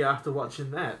to be after watching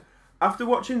that? After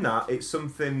watching that, it's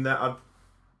something that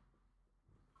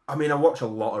I mean, I watch a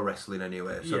lot of wrestling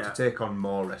anyway, so to take on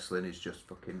more wrestling is just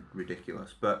fucking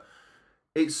ridiculous. But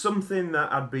it's something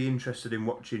that I'd be interested in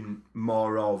watching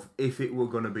more of if it were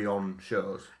going to be on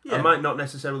shows. Yeah. I might not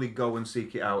necessarily go and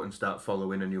seek it out and start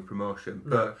following a new promotion,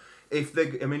 but if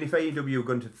AEW are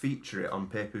going to feature it on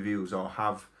pay-per-views or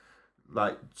have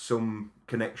like some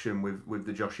connection with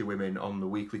the Joshi women on the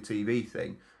weekly TV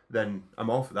thing, then I'm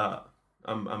all for that.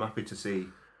 I'm happy to see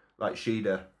like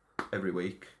Shida every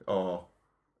week, or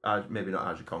maybe not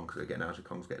Aja Kong, because again Aja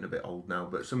Kong's getting a bit old now,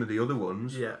 but some of the other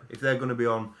ones, if they're going to be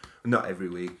on, not every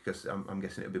week, because I'm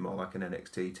guessing it'll be more like an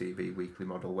NXT TV weekly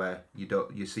model where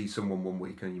you see someone one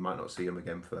week and you might not see them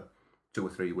again for 2 or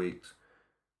 3 weeks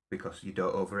because you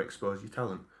don't overexpose your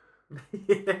talent.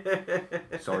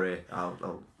 Sorry,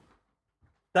 I'll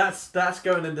That's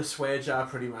going in the swear jar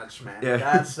pretty much, man. Yeah.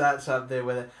 That's up there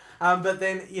with it. But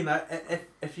then,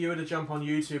 if you were to jump on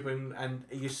YouTube and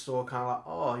you saw kind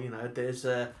of like, there's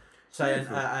a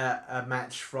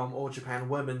match from All Japan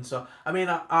Women. So, I mean,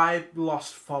 I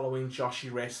lost following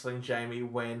Joshi Wrestling, Jamie,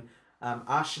 when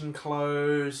Ashin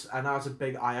closed, and I was a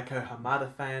big Ayako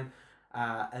Hamada fan.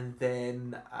 And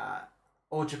then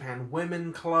All Japan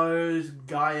Women closed,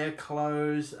 Gaia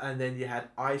closed, and then you had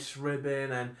Ice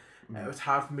Ribbon, and it was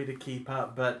hard for me to keep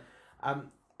up. But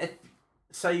if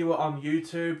say you were on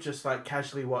YouTube, just like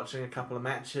casually watching a couple of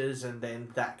matches, and then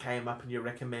that came up and you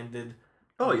recommended.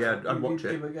 Oh yeah, I'd watch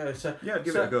it. Give it a go. So give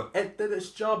it a go. It did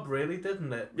its job, really,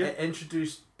 didn't it? Yeah. It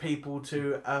introduced people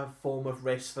to a form of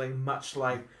wrestling, much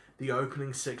like the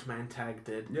opening 6-man tag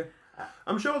did. Yeah,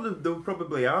 I'm sure that there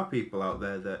probably are people out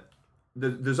there that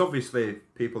there's obviously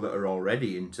people that are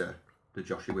already into the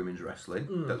Joshi women's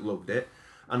wrestling that loved it,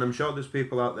 and I'm sure there's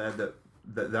people out there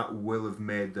that will have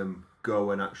made them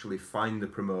go and actually find the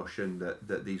promotion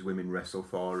that these women wrestle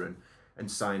for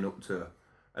and sign up to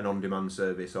an on-demand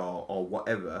service or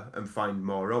whatever and find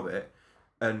more of it.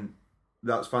 And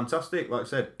that's fantastic. Like I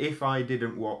said, if I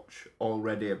didn't watch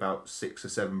already about 6 or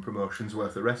 7 promotions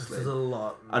worth of wrestling, This is a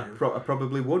lot, man. I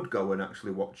probably would go and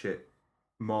actually watch it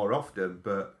more often,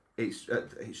 but it's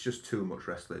just too much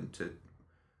wrestling to...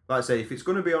 Like I say, if it's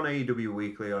going to be on AEW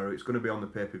Weekly or it's going to be on the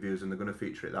pay-per-views and they're going to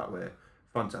feature it that way,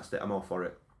 fantastic, I'm all for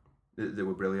it. They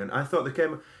were brilliant. I thought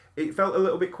it felt a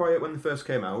little bit quiet when they first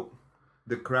came out.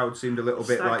 The crowd seemed a little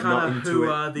bit like not into who it.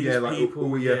 Are these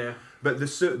people? Yeah. But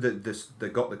they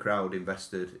got the crowd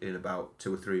invested in about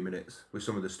 2 or 3 minutes with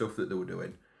some of the stuff that they were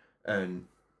doing, and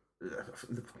they're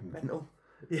fucking mental.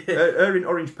 Yeah. Her in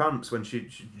orange pants when she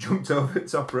jumped over the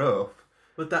top rope.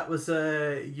 But that was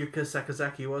Yuka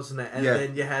Sakazaki, wasn't it? And Yeah.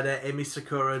 then you had Emi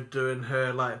Sakura doing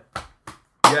her like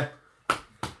Yeah.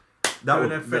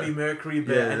 doing a Freddie Mercury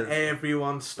bit, yeah, and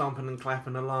everyone stomping and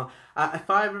clapping along. If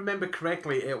I remember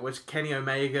correctly, it was Kenny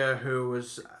Omega who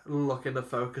was looking to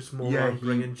focus more on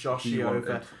bringing Joshi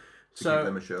over. So give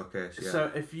them a showcase. Yeah.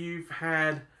 So if you've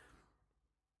had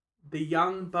the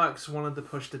Young Bucks wanted to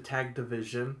push the tag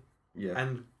division,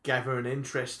 and gather an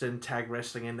interest in tag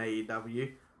wrestling in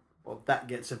AEW, well, that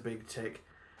gets a big tick.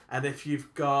 And if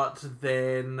you've got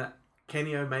then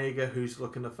Kenny Omega who's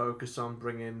looking to focus on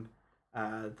bringing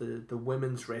the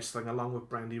women's wrestling along with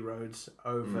Brandy Rhodes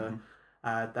over,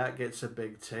 that gets a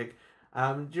big tick.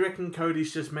 Do you reckon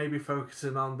Cody's just maybe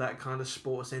focusing on that kind of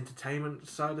sports entertainment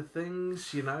side of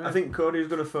things, I think Cody's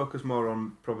going to focus more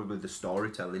on probably the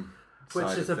storytelling which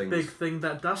side is of a things. big thing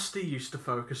that Dusty used to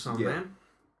focus on, man.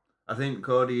 I think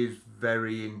Cody is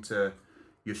very into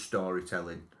your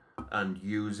storytelling and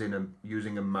using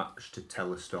a match to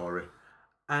tell a story.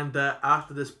 And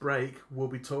after this break, we'll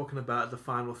be talking about the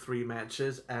final 3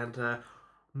 matches. And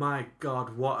my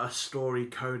God, what a story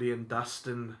Cody and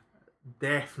Dustin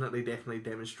definitely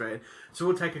demonstrated. So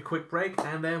we'll take a quick break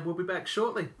and then we'll be back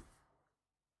shortly.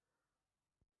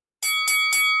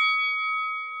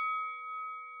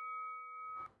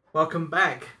 Welcome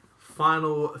back.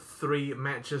 Final 3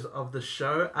 matches of the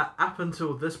show. Up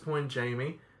until this point,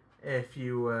 Jamie, if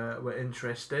you were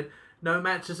interested, No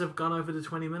matches have gone over the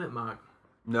 20-minute mark.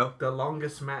 No. The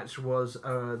longest match was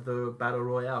the Battle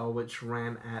Royale, which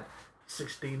ran at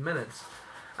 16 minutes.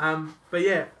 But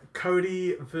yeah,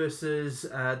 Cody versus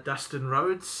Dustin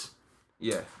Rhodes.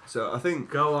 Yeah. So I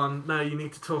think. Go on. No, you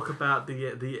need to talk about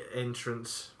the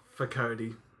entrance for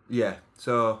Cody. Yeah.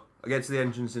 So I'll get to the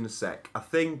entrance in a sec. I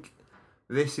think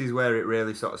this is where it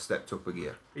really sort of stepped up a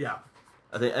gear. Yeah.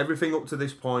 I think everything up to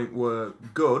this point were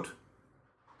good,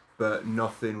 but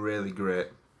nothing really great.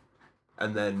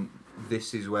 And then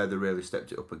this is where they really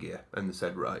stepped it up a gear and they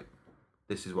said, right,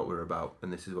 this is what we're about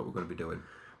and this is what we're going to be doing.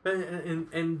 But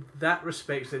in that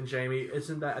respect then, Jamie,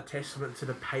 isn't that a testament to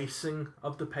the pacing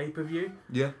of the pay-per-view?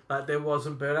 Yeah. Like, there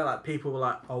wasn't burnout. Like, people were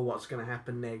like, oh, what's going to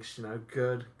happen next? You know,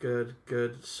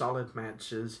 good, solid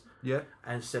matches. Yeah.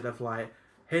 Instead of like,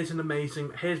 here's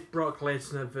Brock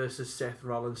Lesnar versus Seth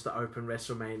Rollins to open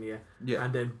WrestleMania. Yeah.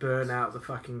 And then burn out the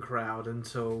fucking crowd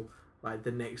until, like,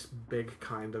 the next big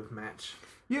kind of match.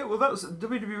 Yeah, well, that's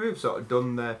WWE have sort of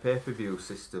done their pay-per-view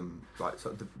system, like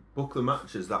sort of to book the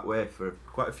matches that way for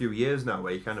quite a few years now,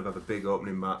 where you kind of have a big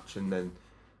opening match and then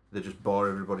they just bore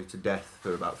everybody to death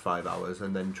for about 5 hours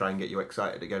and then try and get you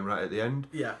excited again right at the end.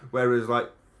 Yeah. Whereas, like,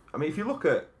 I mean, if you look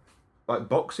at like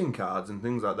boxing cards and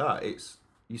things like that, it's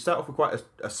you start off with quite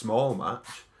a small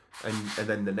match, and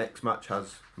then the next match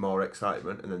has more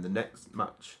excitement, and then the next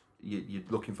match you're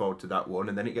looking forward to that one,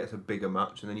 and then it gets a bigger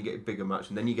match, and then you get a bigger match,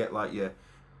 and then you get like your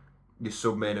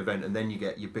sub-main event, and then you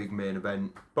get your big main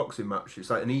event boxing match. It's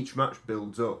like, and each match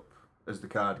builds up as the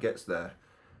card gets there.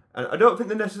 And I don't think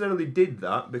they necessarily did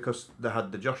that because they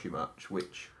had the Joshi match,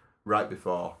 which right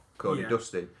before Cody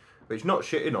Dustin. But it's not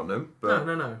shitting on them. But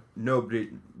No.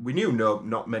 we knew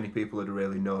not many people had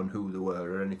really known who they were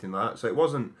or anything like that. So it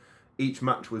wasn't each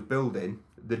match was building.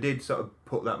 They did sort of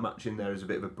put that match in there as a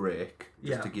bit of a break,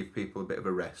 just to give people a bit of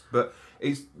a rest. But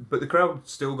the crowd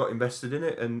still got invested in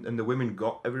it, and the women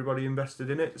got everybody invested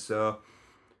in it. So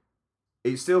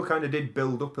it still kind of did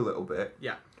build up a little bit.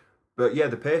 Yeah. But yeah,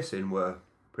 the pacing were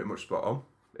pretty much spot on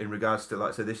in regards to,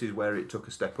 like I said, this is where it took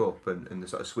a step up, and they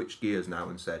sort of switched gears now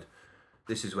and said,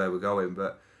 this is where we're going.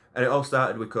 And it all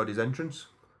started with Cody's entrance.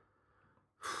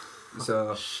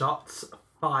 So shots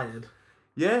fired.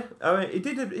 Yeah, I mean, he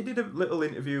did a little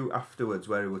interview afterwards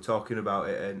where he was talking about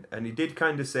it, and he did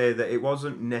kind of say that it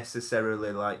wasn't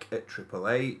necessarily like at Triple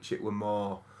H. It were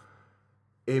more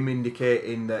him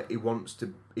indicating that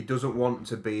he doesn't want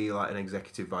to be like an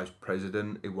executive vice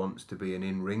president. He wants to be an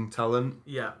in-ring talent.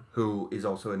 Yeah. Who is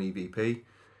also an EVP.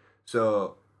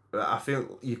 So I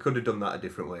feel you could have done that a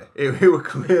different way. It were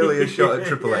clearly a shot at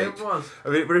Triple H. It was. I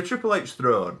mean, for a Triple H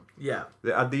throne, yeah,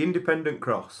 they had the independent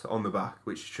cross on the back,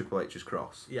 which is Triple H's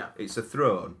cross. Yeah. It's a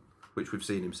throne, which we've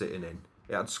seen him sitting in.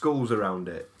 It had skulls around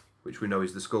it, which we know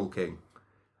is the Skull King.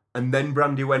 And then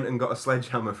Brandy went and got a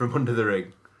sledgehammer from under the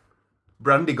ring.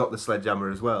 Brandy got the sledgehammer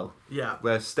as well. Yeah.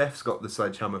 Where Steph's got the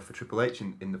sledgehammer for Triple H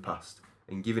in the past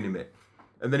and giving him it.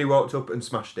 And then he walked up and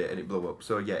smashed it and it blew up.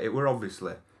 So yeah, it were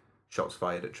obviously shots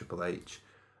fired at Triple H.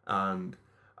 And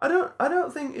I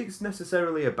don't think it's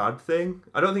necessarily a bad thing.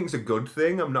 I don't think it's a good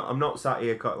thing. I'm not sat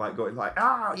here like going like,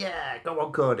 oh yeah, go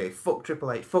on Cody, fuck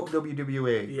Triple H, fuck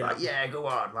WWE. Yeah. Like, yeah, go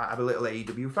on, like have a little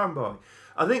AEW fanboy.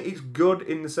 I think it's good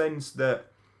in the sense that,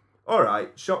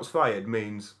 alright, shots fired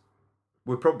means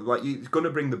we're probably like it's going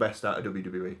to bring the best out of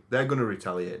WWE. They're going to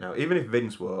retaliate now, even if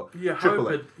Vince won't.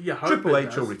 Triple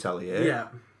H will retaliate. Yeah.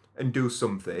 And do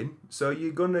something. So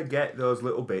you're going to get those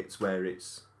little bits where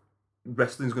it's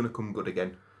wrestling's going to come good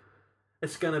again.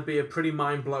 It's going to be a pretty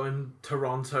mind-blowing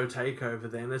Toronto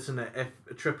takeover then, isn't it?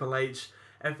 If Triple H,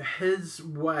 if his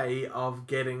way of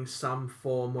getting some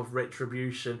form of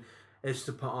retribution is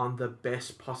to put on the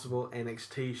best possible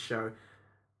NXT show,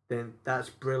 then that's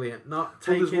brilliant. Not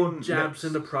taking jabs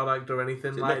in the product or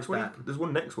anything like next that. Week? There's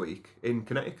one next week in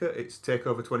Connecticut. It's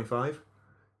TakeOver 25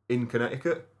 in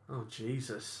Connecticut. Oh,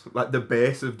 Jesus. Like the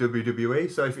base of WWE.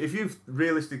 So if you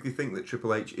realistically think that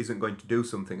Triple H isn't going to do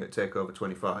something at TakeOver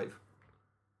 25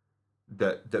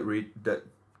 that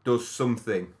does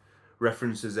something,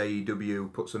 references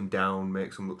AEW, puts them down,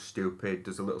 makes them look stupid,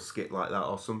 does a little skit like that,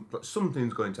 or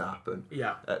something's going to happen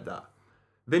at that.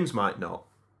 Vince might not.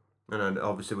 And then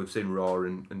obviously we've seen Raw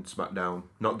and SmackDown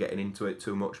not getting into it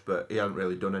too much, but he hasn't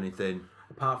really done anything.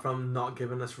 Apart from not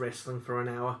giving us wrestling for an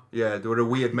hour. Yeah, there were a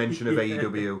weird mention of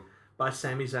AEW. By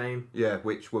Sami Zayn. Yeah,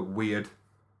 which were weird.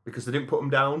 Because they didn't put them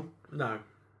down. No.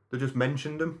 They just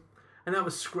mentioned them. And that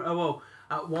was...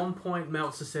 At one point,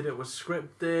 Meltzer said it was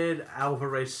scripted.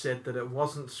 Alvarez said that it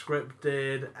wasn't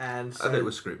scripted, and so I think it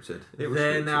was scripted.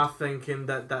 they're now thinking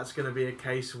that that's going to be a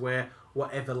case where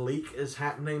whatever leak is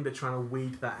happening, they're trying to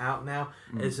weed that out now.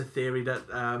 Is a theory that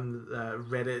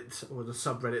Reddit or the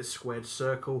subreddit Squared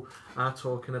Circle are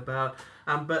talking about.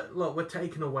 But look, we're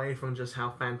taken away from just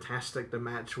how fantastic the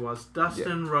match was.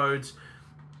 Dustin Rhodes.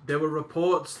 There were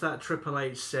reports that Triple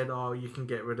H said, "Oh, you can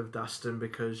get rid of Dustin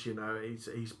because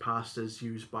he's past his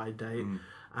use by date."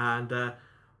 And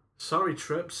sorry,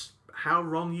 Trips, how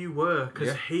wrong you were,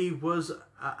 because he was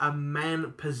a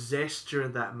man possessed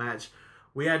during that match.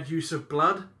 We had use of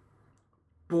blood.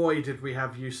 Boy, did we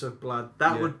have use of blood.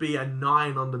 That would be a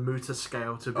 9 on the Muta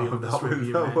scale, to be honest with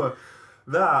you, man.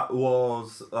 That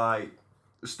was like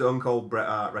Stone Cold Bret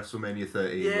Hart WrestleMania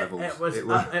 13 levels.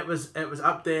 It was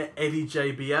up there. Eddie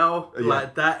JBL,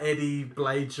 like that Eddie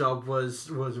blade job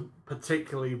was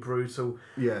particularly brutal.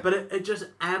 Yeah. But it just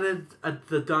added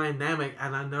the dynamic,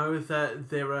 and I know that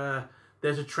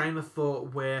there's a train of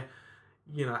thought where,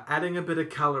 adding a bit of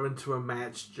color into a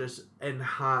match just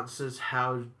enhances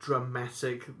how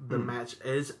dramatic the match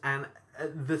is, and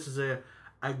this is a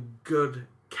good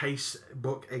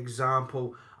casebook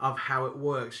example of how it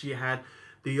works. You had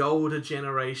the older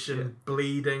generation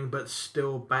bleeding but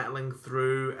still battling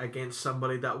through against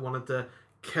somebody that wanted to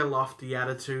kill off the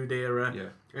Attitude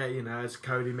Era. As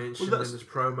Cody mentioned in his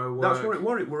promo work. That's what it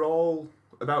was. We're all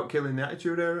about killing the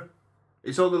Attitude Era.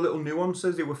 It's all the little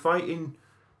nuances. They were fighting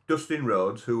Dustin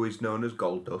Rhodes, who is known as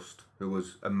Goldust, who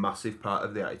was a massive part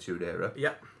of the Attitude Era.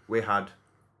 Yep. We had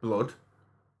Blood,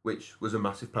 which was a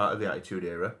massive part of the Attitude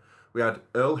Era. We had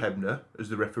Earl Hebner as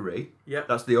the referee. Yep.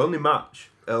 That's the only match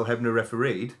Earl Hebner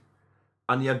refereed.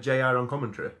 And you had JR on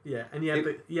commentary. Yeah, and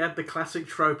you had the classic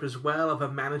trope as well of a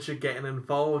manager getting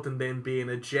involved and then being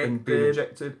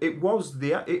ejected. It was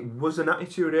an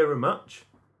Attitude Era match.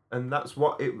 And that's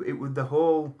what it was, the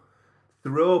whole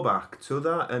throwback to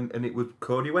that, and it was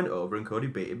Cody went over and Cody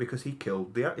beat it because he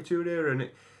killed the Attitude Era, and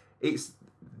it's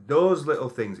those little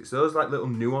things, it's those like little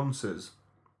nuances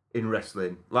in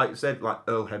wrestling. Like I said, like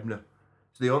Earl Hebner,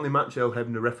 it's the only match Earl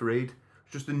Hebner refereed.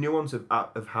 It's just the nuance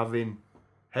of having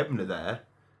Hebner there,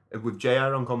 and with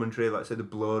JR on commentary, like I said, the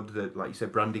blood, like you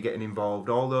said, Brandy getting involved,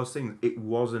 all those things. It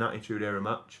was an Attitude Era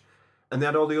match, and they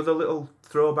had all the other little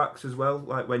throwbacks as well,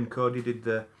 like when Cody did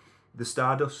the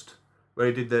Stardust, where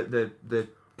he did the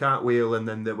cartwheel and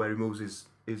then where he moves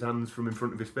his hands from in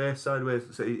front of his face sideways.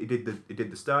 So he did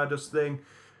the Stardust thing.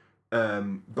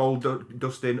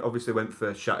 Dustin obviously went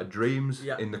for Shattered Dreams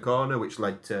in the corner, which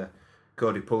led to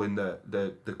Cody pulling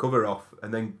the cover off,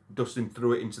 and then Dustin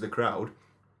threw it into the crowd.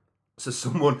 So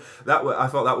I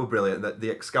thought that was brilliant. That the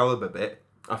Excalibur bit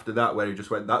after that, where he just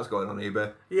went, "That's going on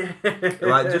eBay." Yeah.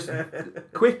 Like just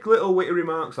quick little witty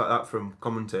remarks like that from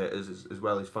commentators as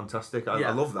well is fantastic.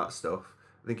 I love that stuff.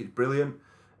 I think it's brilliant.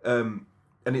 And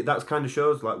that kind of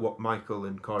shows like what Michael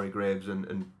and Corey Graves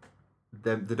and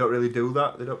they don't really do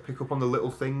that. They don't pick up on the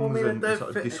little things and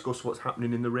sort of discuss what's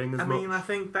happening in the ring as much. I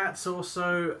think that's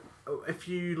also, if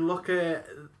you look at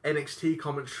NXT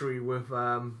commentary with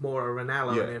Mauro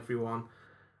Ranallo and everyone,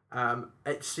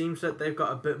 it seems that they've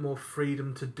got a bit more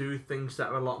freedom to do things that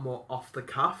are a lot more off the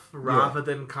cuff rather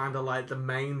than kind of like the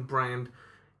main brand.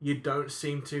 You don't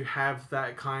seem to have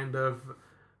that kind of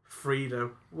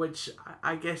freedom, which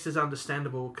I guess is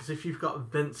understandable, because if you've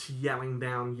got Vince yelling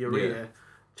down your ear,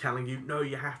 telling you, no,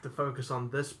 you have to focus on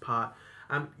this part.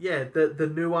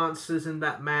 The nuances in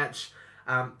that match,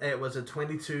 it was a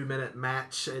 22-minute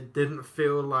match. It didn't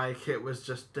feel like it was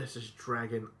just, this is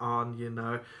dragging on,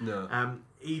 No.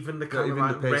 Even the kind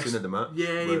of the pacing of the match.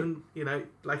 Yeah, even,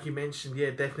 like you mentioned,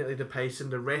 definitely the pacing.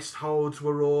 The rest holds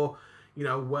were all,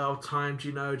 well timed,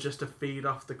 just to feed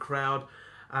off the crowd.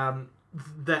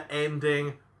 The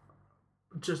ending,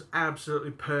 just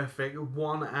absolutely perfect.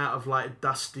 1 out of like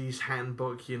Dusty's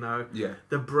handbook, Yeah.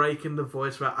 The break in the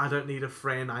voice where I don't need a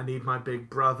friend, I need my big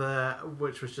brother,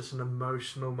 which was just an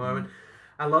emotional moment.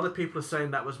 A lot of people are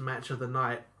saying that was match of the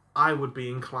night. I would be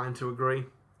inclined to agree.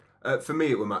 For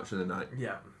me, it was match of the night.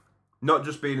 Yeah. Not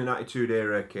just being an Attitude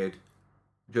Era kid,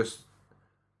 just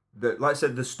like I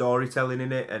said, the storytelling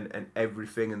in it and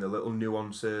everything and the little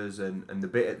nuances and the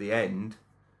bit at the end.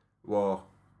 Well,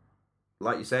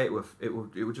 like you say, it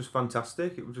was just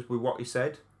fantastic. It was just with what he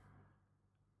said.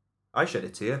 I shed a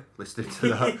tear listening to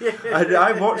that.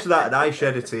 I watched that and I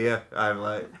shed a tear. I'm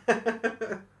like,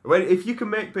 if you can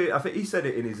make people, I think he said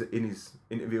it in his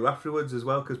interview afterwards as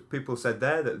well, because people said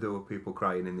that there were people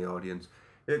crying in the audience.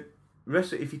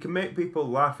 If you can make people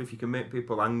laugh, if you can make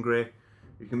people angry,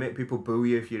 if you can make people boo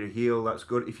you if you're a heel, that's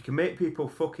good. If you can make people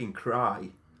fucking cry,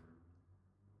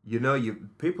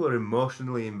 people are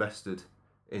emotionally invested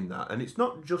in that, and it's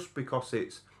not just because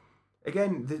it's.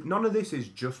 Again, none of this is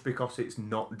just because it's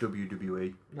not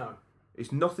WWE. No.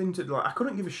 It's nothing to like. I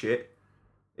couldn't give a shit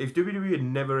if WWE had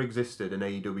never existed and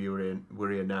AEW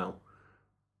were here now.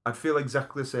 I'd feel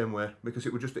exactly the same way because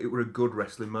it were a good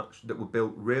wrestling match that were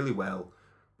built really well,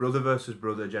 brother versus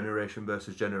brother, generation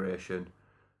versus generation.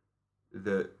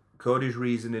 Cody's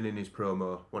reasoning in his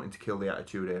promo, wanting to kill the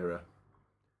Attitude Era.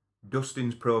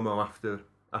 Dustin's promo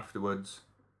afterwards.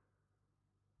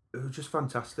 It was just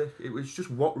fantastic. It was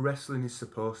just what wrestling is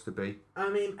supposed to be. I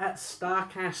mean, at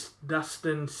StarCast,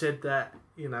 Dustin said that,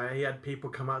 he had people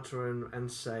come up to him and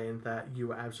saying that you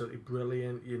were absolutely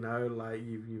brilliant, like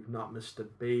you've not missed a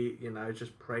beat,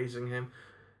 just praising him.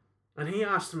 And he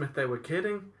asked them if they were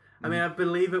kidding. I mean, I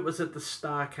believe it was at the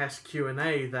StarCast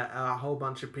Q&A that a whole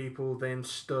bunch of people then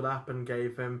stood up and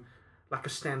gave him like a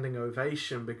standing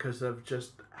ovation because of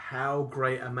just how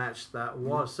great a match that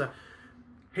was. So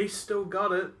he's still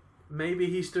got it. Maybe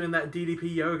he's doing that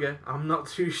DDP yoga. I'm not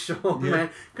too sure, man.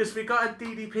 Because we got a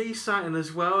DDP sighting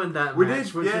as well in that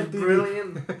match, which is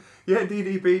brilliant. Yeah,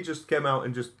 DDP just came out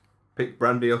and just picked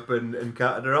Brandy up and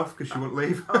carted her off because she wouldn't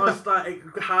leave. I was like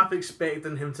half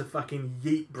expecting him to fucking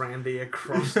yeet Brandy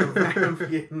across the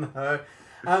ramp,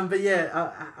 But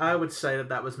yeah, I would say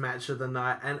that was match of the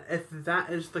night. And if that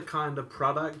is the kind of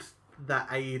product that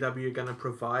AEW are going to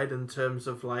provide in terms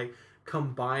of like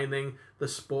combining the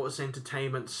sports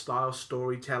entertainment style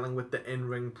storytelling with the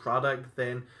in-ring product,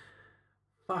 then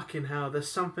fucking hell,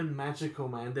 there's something magical,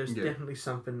 man. There's definitely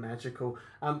something magical.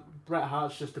 Bret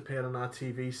Hart's just appeared on our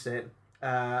TV set.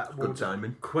 Good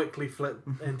timing. Quickly flip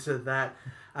into that.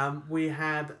 We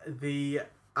had the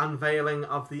unveiling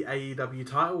of the AEW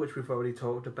title, which we've already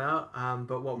talked about.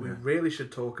 But what we really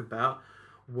should talk about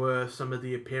were some of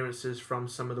the appearances from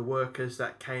some of the workers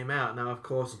that came out. Now, of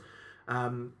course,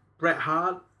 Bret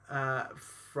Hart,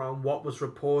 from what was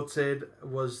reported,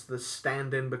 was the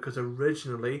stand-in because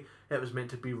originally it was meant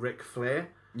to be Ric Flair.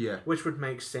 Yeah. Which would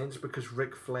make sense because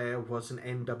Ric Flair was an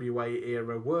NWA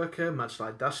era worker, much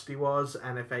like Dusty was,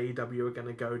 and if AEW were going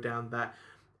to go down that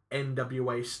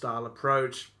NWA style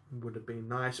approach, would have been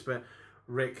nice, but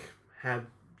Ric had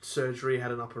surgery,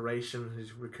 had an operation,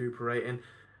 he's recuperating.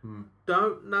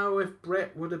 Don't know if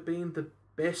Bret would have been the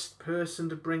best person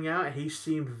to bring out. He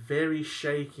seemed very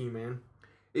shaky, man.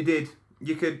 He did.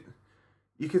 You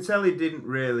could tell he didn't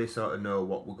really sort of know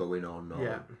what was going on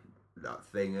or that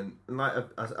thing. And like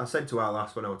I said to our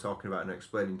last when I was talking about it and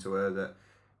explaining to her that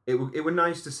it was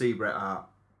nice to see Bret Hart,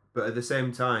 but at the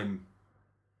same time,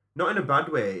 not in a bad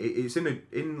way. It's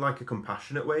in like a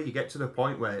compassionate way. You get to the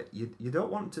point where you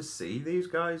don't want to see these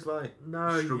guys like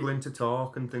struggling to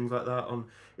talk and things like that.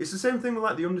 It's the same thing with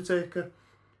like the Undertaker.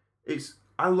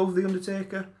 I love the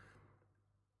Undertaker.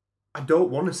 I don't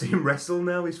want to see him wrestle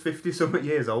now. He's 50-something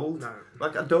years old. No.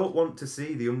 Like, I don't want to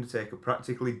see the Undertaker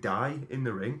practically die in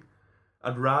the ring.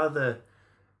 I'd rather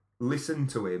listen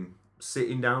to him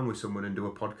sitting down with someone and do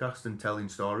a podcast and telling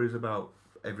stories about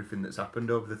everything that's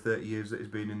happened over the 30 years that he's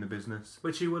been in the business.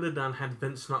 Which he would have done had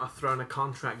Vince not have thrown a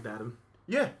contract at him.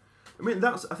 Yeah. I mean,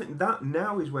 I think that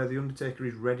now is where the Undertaker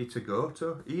is ready to go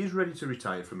to. He is ready to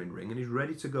retire from in-ring and he's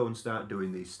ready to go and start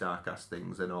doing these StarCast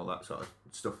things and all that sort of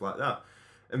stuff like that.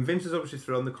 And Vince has obviously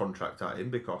thrown the contract at him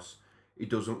because he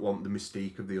doesn't want the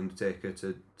mystique of the Undertaker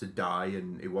to die,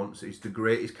 and he's the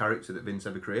greatest character that Vince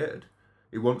ever created.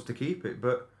 He wants to keep it,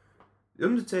 but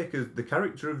the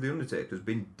character of the Undertaker has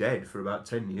been dead for about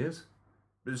 10 years.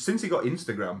 But since he got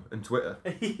Instagram and Twitter,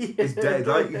 he's dead.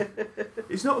 Like,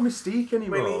 it's not a mystique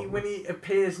anymore. When he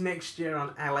appears next year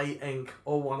on LA Inc.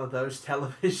 or one of those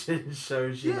television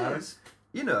shows, you know.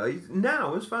 You know,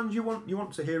 now as fans, you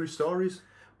want to hear his stories.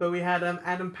 But we had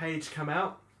Adam Page come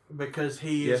out because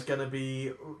he is going to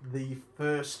be the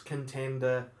first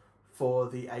contender for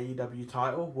the AEW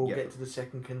title. We'll get to the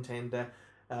second contender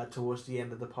towards the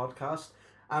end of the podcast.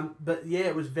 But yeah,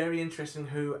 it was very interesting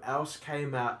who else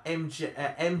came out.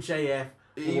 MJF.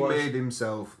 He made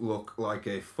himself look like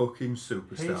a fucking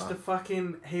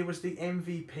superstar. He was the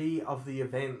MVP of the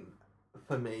event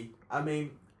for me. I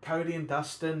mean, Cody and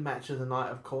Dustin, match of the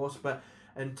night, of course, but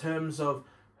in terms of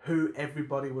who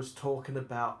everybody was talking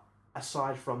about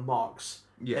aside from Mox,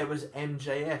 it was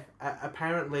MJF.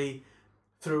 Apparently,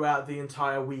 throughout the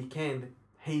entire weekend,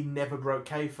 he never broke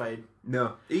kayfabe.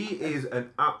 No, he is an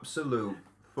absolute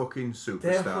fucking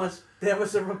superstar. There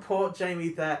was a report, Jamie,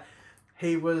 that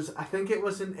he was, I think it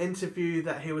was an interview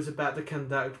that he was about to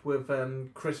conduct with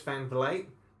Chris Van Vliet.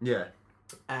 Yeah.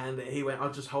 And he went,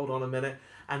 just hold on a minute.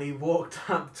 And he walked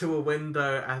up to a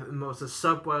window, and it was a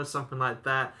Subway or something like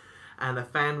that. and a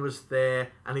fan was there,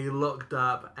 and he looked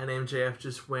up, and MJF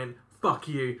just went, "Fuck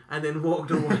you," and then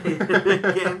walked away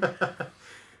again.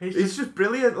 It's just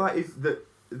brilliant, like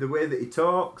the way that he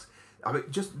talks. I mean,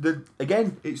 just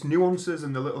it's nuances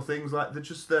and the little things, like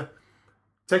the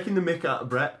taking the mick out of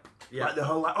Brett. Yeah. Like the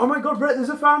whole oh my god, Brett, there's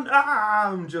a fan.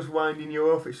 I'm just winding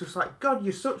you off. It's just like, God,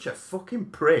 you're such a fucking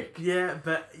prick. Yeah,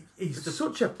 but he's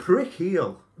such a prick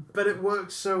heel. But it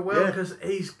works so well because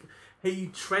he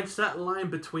treads that line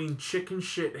between chicken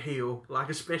shit heel, like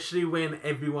especially when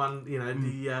everyone,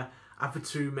 the other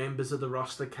two members of the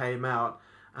roster came out.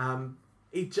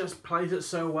 He just plays it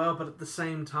so well, but at the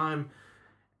same time,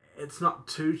 it's not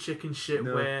too chicken shit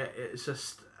where it's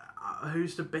just...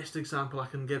 who's the best example I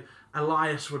can give?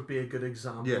 Elias would be a good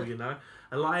example,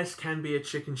 Elias can be a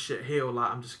chicken shit heel,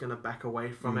 like, I'm just going to back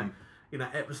away from it.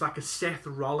 It was like a Seth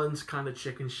Rollins kind of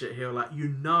chicken shit heel, like,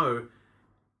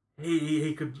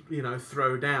 he could,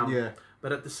 throw down. Yeah.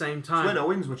 But at the same time... So when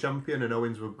Owens were champion and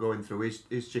Owens were going through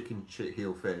his chicken shit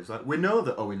heel phase, like, we know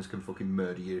that Owens can fucking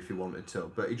murder you if he wanted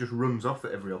to, but he just runs off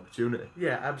at every opportunity.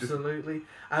 Yeah, absolutely.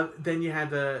 Then you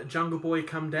had Jungle Boy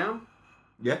come down.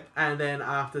 Yeah. And then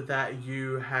after that,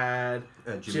 you had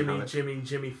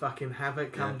Jimmy fucking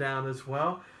Havoc come down as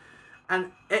well.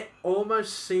 And it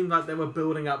almost seemed like they were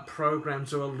building up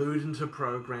programs or alluding to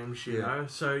programs, you know?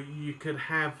 So you could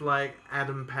have, like,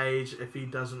 Adam Page, if he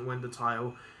doesn't win the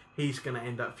title, he's going to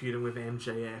end up feuding with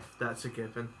MJF. That's a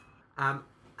given. An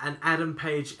Adam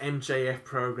Page MJF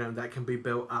program that can be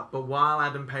built up. But while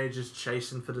Adam Page is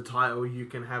chasing for the title, you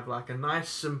can have, like, a nice,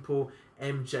 simple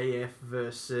MJF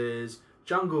versus...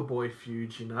 Jungle Boy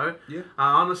feud, Yeah.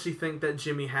 I honestly think that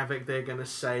Jimmy Havoc they're going to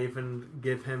save and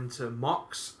give him to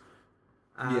Mox.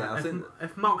 I think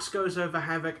if Mox goes over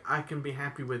Havoc, I can be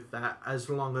happy with that as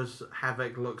long as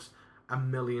Havoc looks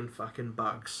 $1,000,000 fucking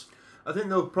bucks. I think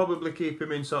they'll probably keep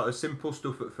him in sort of simple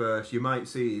stuff at first. You might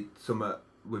see some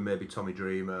with maybe Tommy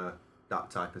Dreamer,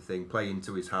 that type of thing, play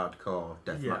into his hardcore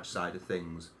deathmatch side of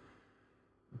things,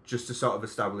 just to sort of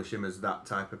establish him as that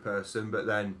type of person. But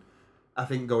then I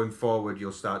think going forward,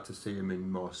 you'll start to see him in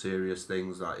more serious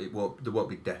things. Like there won't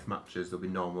be death matches. There'll be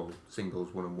normal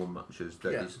singles, one-on-one matches.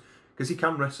 Because he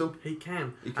can wrestle. He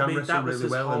can. He can wrestle really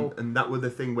well, and that was the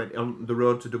thing when on the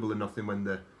road to Double or Nothing when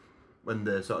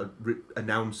they sort of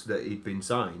announced that he'd been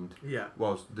signed. Yeah.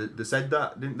 Was they said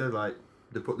that, didn't they? Like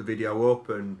they put the video up,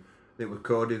 and it was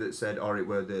Cody that said, or it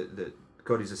were the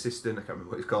Cody's assistant. I can't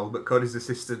remember what it's called, but Cody's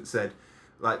assistant said,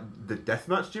 like, the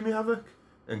deathmatch Jimmy Havoc.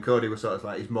 And Cody was sort of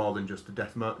like, he's more than just a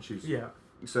death match.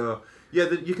 So,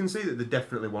 you can see that they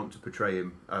definitely want to portray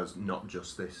him as not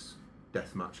just this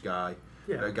death match guy,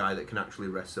 a guy that can actually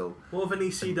wrestle. More of an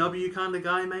ECW kind of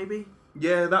guy, maybe?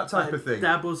 Yeah, that type of thing.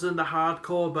 Dabbles in the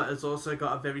hardcore, but has also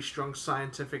got a very strong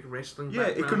scientific wrestling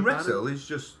background. Yeah, he can wrestle. He's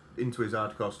just into his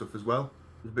hardcore stuff as well.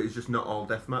 But he's just not all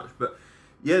death match. But,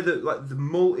 the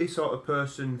multi sort of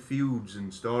person feuds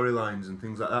and storylines and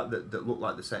things like that look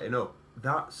like they're setting up,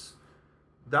 that's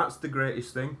the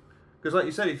greatest thing. Because like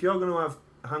you said, if you're going to have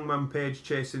Hangman Page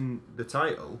chasing the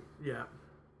title,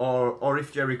 or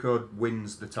if Jericho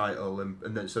wins the title and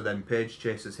then Page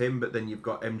chases him, but then you've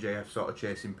got MJF sort of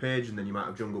chasing Page, and then you might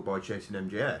have Jungle Boy chasing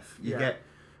MJF. You get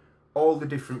all the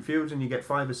different feuds, and you get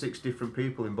 5 or 6 different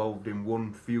people involved in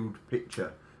one feud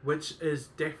picture. Which is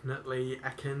definitely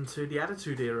akin to the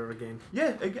Attitude Era again.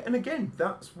 Yeah, and again,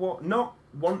 that's what, not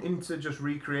wanting to just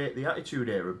recreate the Attitude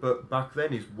Era, but back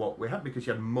then is what we had, because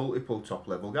you had multiple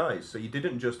top-level guys. So you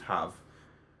didn't just have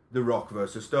The Rock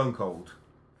versus Stone Cold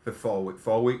for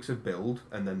 4 weeks of build,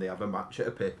 and then they have a match at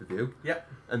a pay-per-view. Yep.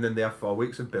 And then they have 4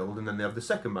 weeks of build, and then they have the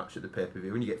second match at the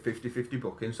pay-per-view, and you get 50-50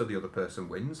 booking, so the other person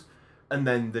wins. And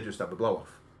then they just have a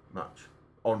blow-off match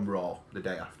on Raw the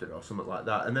day after or something like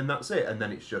that, and then that's it. And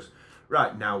then it's just,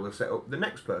 right, now we'll set up the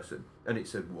next person, and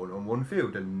it's a one-on-one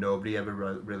feud, and nobody ever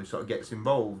really sort of gets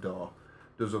involved or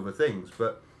does other things.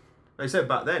 But like I said,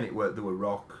 back then there were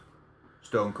Rock,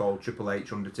 Stone Cold, Triple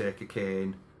H, Undertaker,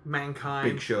 Kane, Mankind,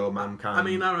 Big Show, Mankind. I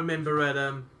mean, I remember at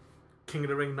King of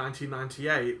the Ring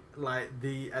 1998,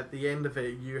 at the end of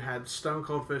it, you had Stone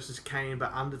Cold versus Kane,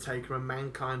 but Undertaker and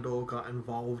Mankind all got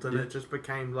involved, and it just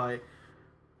became like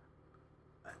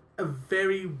a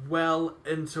very well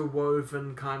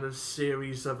interwoven kind of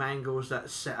series of angles that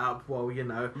set up,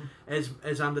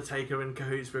 as Undertaker in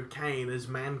cahoots with Kane, is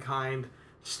Mankind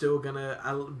still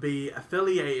gonna be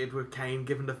affiliated with Kane,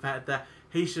 given the fact that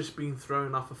he's just been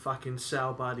thrown off a fucking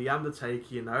cell by the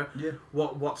Undertaker,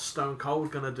 What's Stone Cold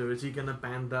gonna do? Is he gonna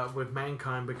band up with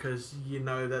Mankind, because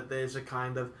that there's a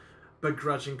kind of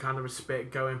begrudging kind of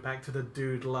respect going back to the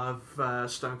Dude Love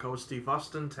Stone Cold Steve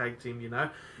Austin tag team,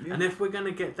 And if we're going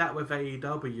to get that with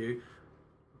AEW,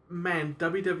 man,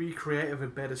 WWE Creative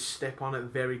had better step on it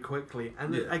very quickly.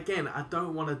 And Yeah. again, I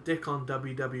don't want to dick on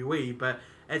WWE, but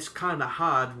it's kind of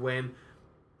hard when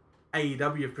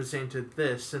AEW have presented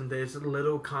this and there's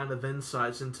little kind of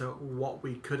insights into what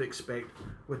we could expect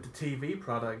with the TV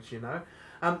product, you know.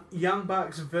 Young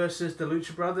Bucks versus the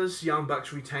Lucha Brothers. Young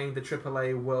Bucks retained the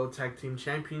AAA World Tag Team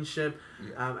Championship.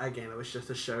 Yeah. Again, it was just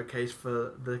a showcase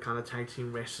for the kind of tag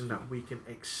team wrestling that we can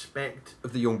expect.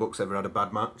 Have the Young Bucks ever had a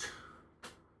bad match?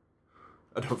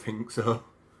 I don't think so.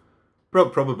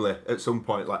 Probably at some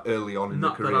point, like early on in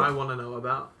Not the career. that I want to know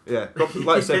about. Yeah,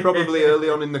 like I say, probably early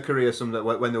on in the career,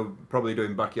 when they were probably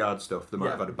doing backyard stuff, they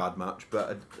might have had a bad match.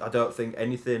 But I don't think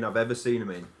anything I've ever seen them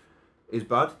in is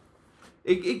bad.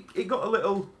 It got a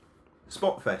little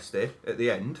spot festy at the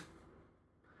end.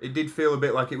 It did feel a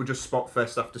bit like it was just spot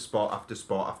fest after spot after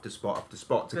spot after spot after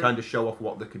spot to kind of show off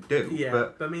what they could do. Yeah,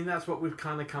 but I mean that's what we've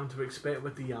kind of come to expect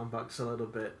with the Young Bucks a little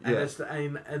bit. And Yeah. it's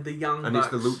the Young and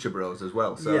Bucks. it's the Lucha Bros as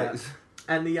well. So Yeah. it's,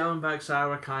 And the Young Bucks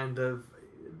are a kind of,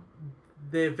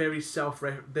 they're very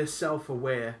they're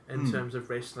self-aware in terms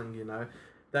of wrestling, you know.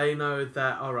 They know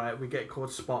that, alright, we get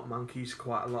called spot monkeys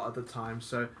quite a lot of the time,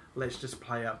 so let's just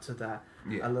play up to that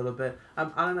Yeah. a little bit. I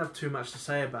don't have too much to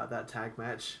say about that tag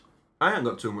match. I ain't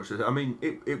got too much to say. I mean,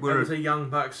 it It were. was a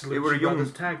Young Bucks Lucha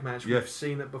Brothers tag match. Yeah. We've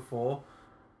seen it before,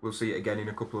 We'll see it again in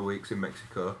a couple of weeks in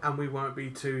Mexico. and we won't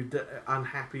be too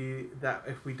unhappy that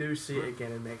if we do see it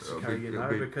again in Mexico, you know,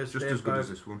 because just they're as good as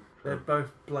both, this one. they're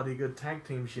both bloody good tag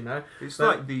teams, you know. It's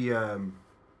But- like the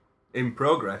in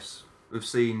progress. We've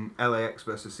seen LAX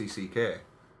versus CCK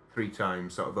 3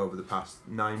 times, sort of over the past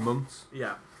 9 months,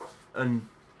 Yeah. and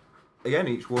again,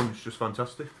 each one is just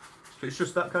fantastic. So it's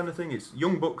just that kind of thing. It's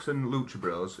Young Bucks and Lucha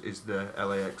Bros is the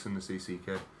LAX and the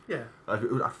CCK. Yeah.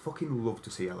 I'd fucking love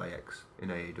to see LAX in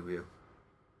AEW.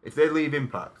 If they leave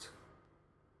Impact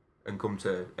and come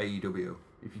to AEW,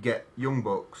 if you get Young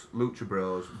Bucks, Lucha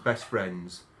Bros, Best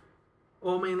Friends,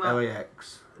 Well, I mean, like,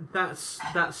 LAX. that's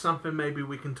something maybe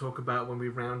we can talk about when we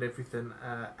round everything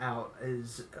out.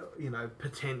 Is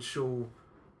potential,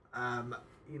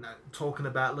 talking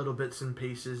about little bits and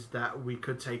pieces that we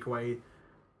could take away,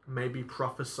 maybe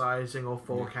prophesizing or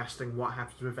forecasting what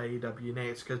happens with AEW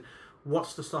next. Because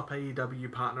what's to stop AEW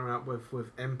partnering up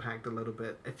with Impact a little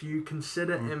bit? If you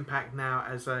consider Impact now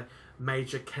as a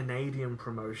major Canadian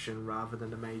promotion rather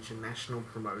than a major national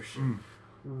promotion,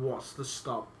 what's to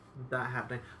stop that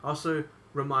happening? Also,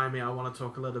 remind me, I want to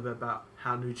talk a little bit about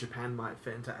how New Japan might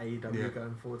fit into AEW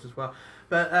going forwards as well.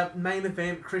 But main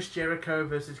event, Chris Jericho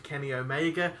versus Kenny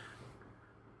Omega.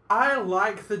 I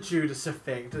like the Judas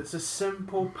effect. It's a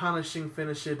simple punishing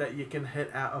finisher that you can hit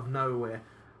out of nowhere.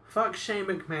 Fuck Shane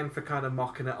McMahon for kind of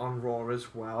mocking it on Raw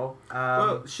as well.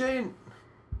 Well, Shane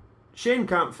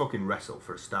can't fucking wrestle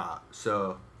for a start,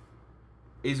 so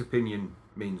his opinion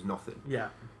means nothing. Yeah.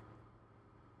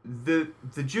 The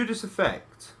Judas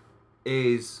effect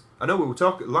is... I know we were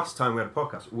talking... Last time we had a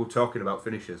podcast, we were talking about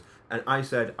finishers, and I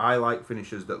said I like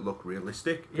finishers that look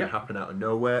realistic, can happen out of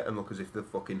nowhere, and look as if they're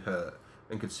fucking hurt,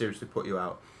 and could seriously put you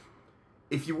out.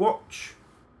 If you watch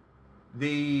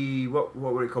the... What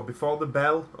were it called? Before the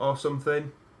Bell or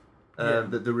something?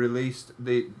 That they released...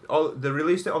 They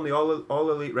released it on the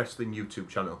All Elite Wrestling YouTube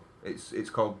channel.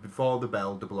 It's called Before the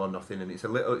Bell, Double or Nothing, and it's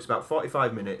about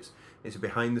 45 minutes. It's a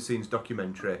behind-the-scenes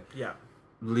documentary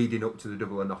leading up to the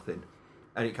Double or Nothing.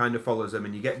 And it kind of follows them,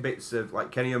 and you get bits of,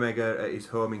 like, Kenny Omega at his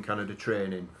home in Canada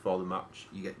training for the match.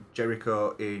 You get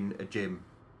Jericho in a gym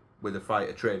with a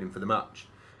fighter training for the match.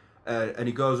 And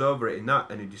he goes over it in that,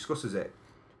 and he discusses it.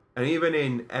 And even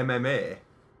in MMA,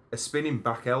 a spinning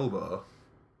back elbow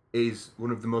is one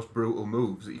of the most brutal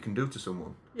moves that you can do to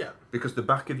someone. Yeah. Because the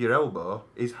back of your elbow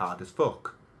is hard as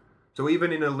fuck. So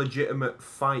even in a legitimate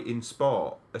fighting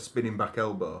sport, a spinning back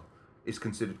elbow is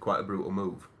considered quite a brutal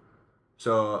move.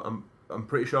 So I'm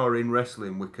pretty sure in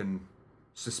wrestling we can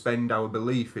suspend our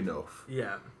belief enough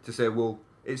to say, well,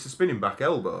 it's a spinning back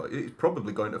elbow. It's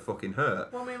probably going to fucking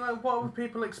hurt. Well, I mean, like, what would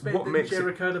people expect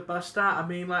Jericho to bust out? I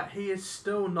mean, like, he is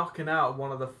still knocking out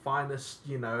one of the finest,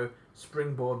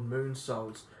 springboard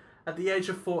moonsaults at the age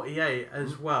of 48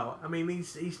 as well. I mean,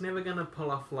 he's never going to pull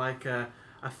off, like, a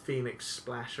Phoenix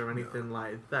Splash or anything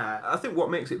like that. I think what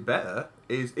makes it better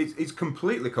is it's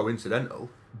completely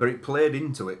coincidental, but it played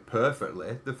into it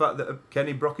perfectly. The fact that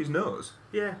Kenny broke his nose.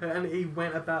 Yeah, and he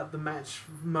went about the match,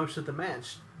 most of the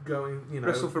match, going,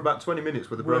 wrestled for about 20 minutes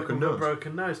with a broken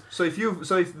nose. So if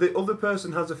the other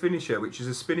person has a finisher, which is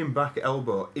a spinning back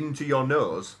elbow into your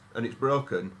nose, and it's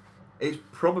broken, it's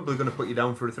probably going to put you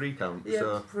down for a 3 count. Yeah,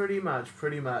 so. pretty much.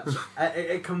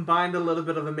 It combined a little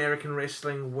bit of American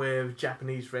wrestling with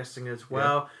Japanese wrestling as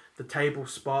well. The table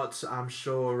spots, I'm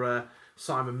sure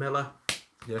Simon Miller.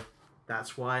 Yeah.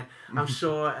 That's why. I'm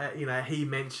sure, he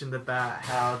mentioned about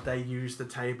how they use the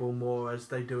table more as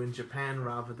they do in Japan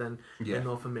rather than in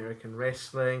North American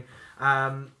wrestling.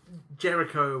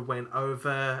 Jericho went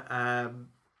over.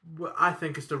 I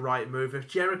think it's the right move. If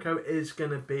Jericho is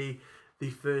going to be the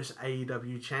first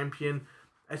AEW champion,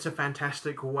 it's a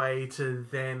fantastic way to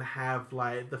then have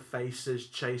like the faces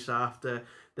chase after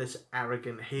this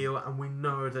arrogant heel, and we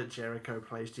know that Jericho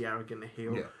plays the arrogant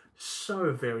heel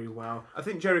so very well. I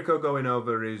think Jericho going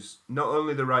over is not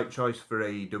only the right choice for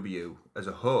AEW as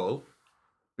a whole,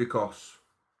 because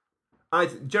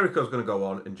Jericho's going to go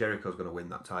on and Jericho's going to win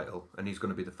that title, and he's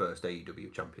going to be the first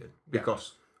AEW champion.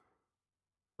 Because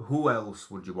who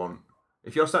else would you want?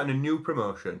 If you're starting a new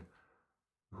promotion,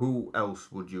 who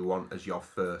else would you want as your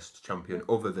first champion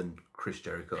other than Chris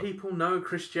Jericho? People know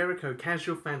Chris Jericho.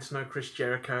 Casual fans know Chris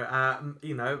Jericho.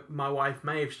 My wife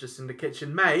Maeve's just in the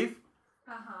kitchen. Maeve,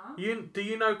 do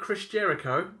you know Chris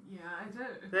Jericho? Yeah, I do.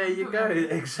 There you go.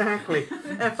 Exactly.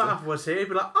 If I was here, he'd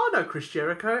be like, "I know Chris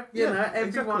Jericho."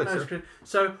 Everyone knows Chris.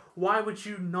 So why would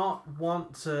you not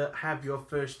want to have your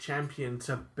first champion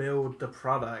to build the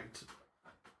product?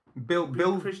 Build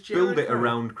it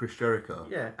around Chris Jericho.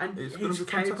 Yeah, and he's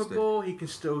capable. He can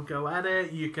still go at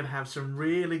it. You can have some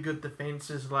really good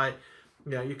defenses, like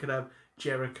you could have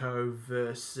Jericho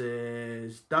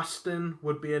versus Dustin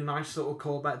would be a nice little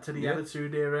callback to the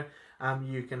Attitude Era.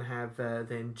 You can have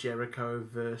then Jericho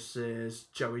versus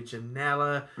Joey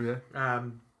Janela.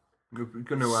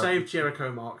 Save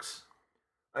Jericho Mox.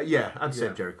 I'd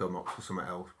save Jericho Mox for something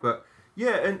else. But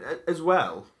and as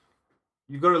well,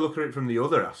 you've got to look at it from the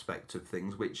other aspect of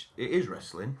things, which it is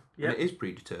wrestling and it is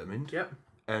predetermined. Yep.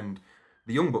 And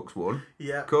the Young Bucks won.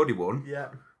 Yeah. Cody won. Yeah.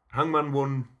 Hangman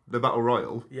won the Battle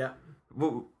Royal. Yeah.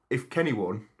 Well, if Kenny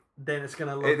won, then it's going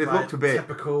to look like a bit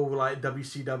typical like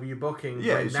WCW booking.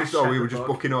 Yeah, it's just we were just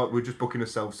booking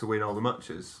ourselves to win all the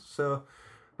matches. So,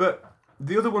 but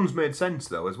the other ones made sense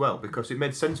though as well, because it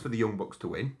made sense for the Young Bucks to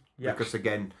win. Yeah. Because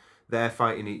again, they're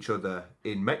fighting each other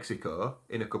in Mexico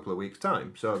in a couple of weeks'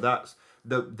 time. So that's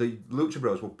the Lucha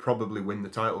Bros will probably win the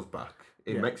titles back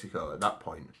in Mexico at that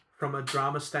point. From a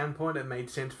drama standpoint, it made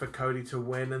sense for Cody to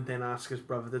win and then ask his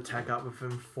brother to tag up with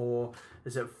him for,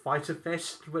 is it Fighter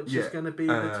Fest, which is going to be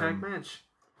the tag match?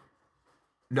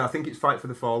 No, I think it's Fight for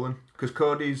the Fallen, because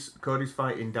Cody's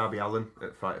fighting Darby Allin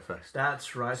at Fighter Fest.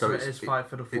 That's right, so it is Fight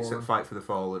for the Fallen. It's at Fight for the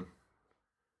Fallen.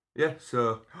 Yeah,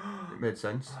 so it made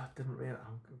sense. I didn't really.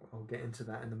 I'll get into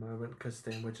that in a moment, because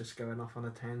then we're just going off on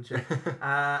a tangent.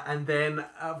 And then,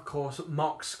 of course,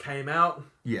 Mox came out.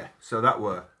 Yeah, so that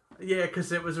were... Yeah,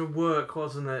 because it was a work,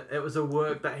 wasn't it? It was a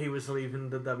work that he was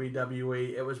leaving the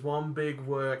WWE. It was one big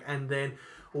work, and then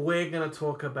we're going to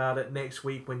talk about it next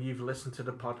week when you've listened to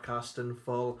the podcast in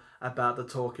full about the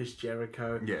Talk is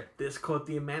Jericho. Yeah. It's called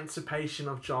The Emancipation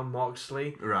of Jon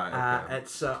Moxley. Right, okay.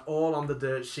 It's all on the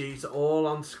dirt sheets, all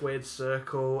on Squared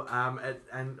Circle,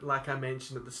 and like I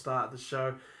mentioned at the start of the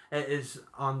show, it is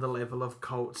on the level of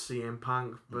Cult CM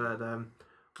Punk, but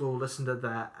we'll listen to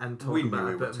that and talk about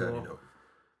it a bit more. Up.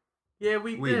 Yeah,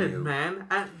 we did, man.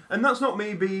 And that's not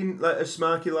me being like a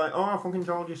smarky, like, oh, I fucking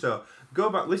told you so. Go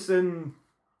back, listen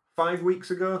 5 weeks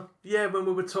ago. Yeah, when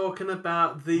we were talking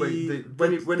about the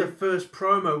first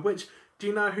promo, which, do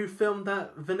you know who filmed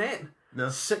that vignette? No.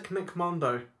 Sick Nick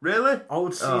Mondo. Really?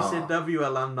 Old CCW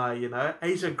alumni,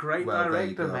 He's a great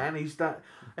director, man. He's done,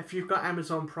 if you've got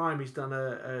Amazon Prime, he's done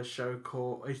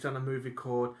he's done a movie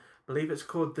called, I believe it's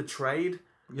called The Trade.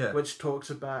 Yeah. Which talks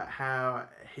about how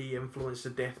he influenced a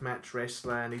deathmatch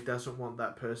wrestler and he doesn't want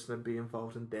that person to be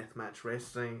involved in deathmatch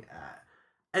wrestling.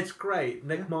 It's great.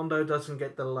 Nick Mondo doesn't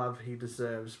get the love he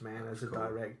deserves, man, as a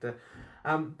director.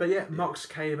 But Mox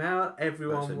came out.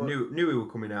 Everyone knew he were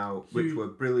coming out, which were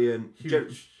brilliant.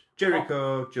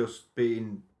 Jericho just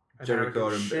being Jericho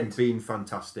and being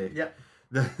fantastic. Yep.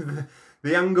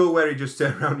 The angle where he just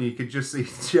turned around and you could just see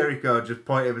Jericho just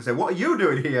point at him and say, "What are you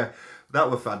doing here?" That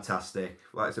was fantastic.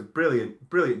 Like, it's a brilliant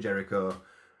Jericho.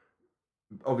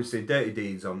 Obviously, dirty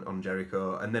deeds on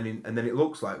Jericho, and then it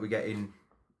looks like we're getting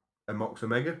a Mox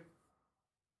Omega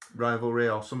rivalry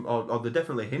or they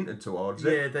definitely hinted towards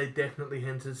it. Yeah, they definitely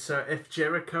hinted. So if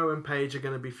Jericho and Page are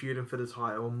going to be feuding for the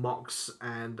title, Mox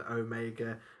and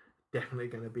Omega definitely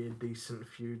going to be a decent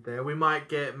feud there. We might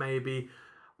get maybe,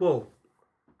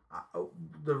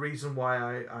 the reason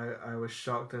why I was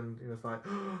shocked and was like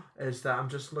is that I'm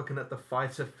just looking at the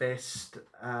Fighter Fest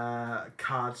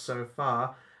card so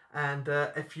far, and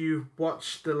if you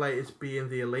watch the latest Being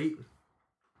the Elite,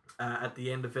 at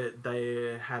the end of it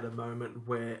they had a moment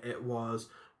where it was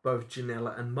both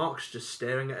Janela and Mox just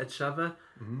staring at each other.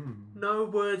 No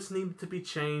words need to be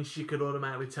changed. You could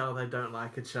automatically tell they don't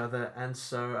like each other. And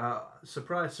so,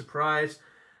 surprise, surprise,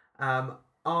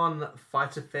 on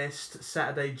Fyter Fest,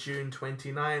 Saturday, June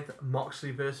 29th,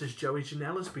 Moxley versus Joey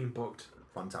Janela's been booked.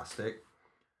 Fantastic.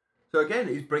 So again,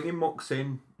 he's bringing Mox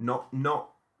in, not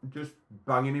just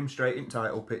banging him straight in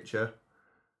title picture.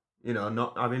 You know,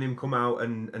 not having him come out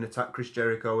and attack Chris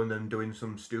Jericho and then doing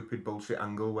some stupid bullshit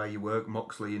angle where you work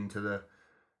Moxley into the...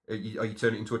 Or you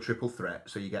turn it into a triple threat,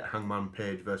 so you get Hangman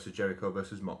Page versus Jericho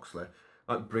versus Moxley.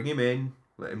 Like, bring him in,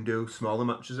 let him do smaller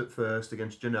matches at first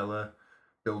against Janela,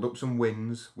 build up some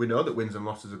wins. We know that wins and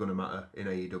losses are going to matter in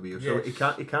AEW, so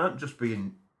he can't just be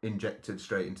injected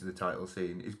straight into the title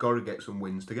scene. He's got to get some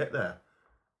wins to get there.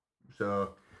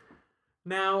 So...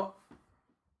 Now,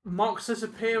 Mox's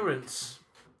appearance...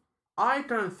 I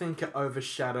don't think it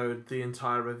overshadowed the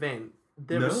entire event.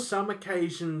 There were some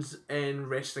occasions in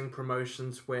wrestling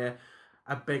promotions where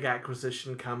a big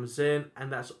acquisition comes in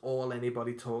and that's all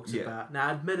anybody talks about. Now,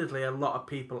 admittedly, a lot of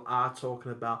people are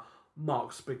talking about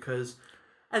Mox because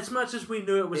as much as we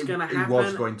knew it was going to happen... It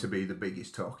was going to be the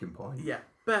biggest talking point. Yeah,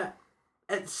 but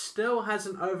it still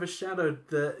hasn't overshadowed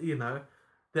the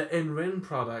in-ring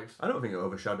product. I don't think it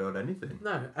overshadowed anything.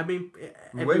 No, I mean...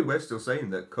 We're still saying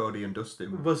that Cody and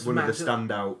Dustin was one of the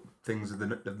standout things of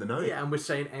the night. Yeah, and we're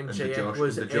saying MJF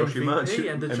was the Joshi MVP match,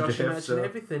 and the Joshi match so. and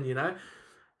everything, you know?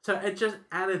 So it just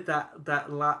added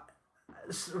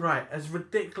right, as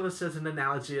ridiculous as an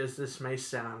analogy as this may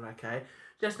sound, okay?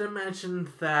 Just imagine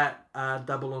that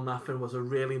Double or Nothing was a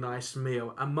really nice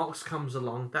meal and Mox comes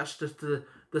along. That's just the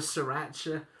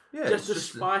sriracha. Yeah, just the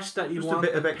spice that you just want.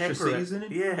 Just a bit of extra pepper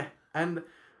seasoning. Yeah, and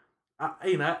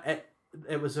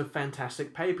it was a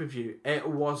fantastic pay-per-view. It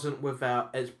wasn't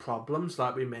without its problems,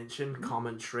 like we mentioned,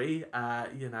 commentary. A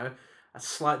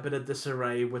slight bit of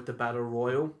disarray with the Battle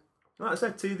Royal. Like I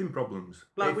said, teething problems.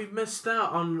 We missed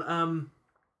out on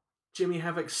Jimmy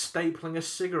Havoc stapling a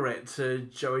cigarette to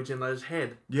Joey Janela's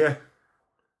head. Yeah.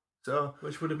 So,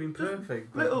 which would have been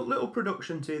perfect. Little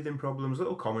production teething problems,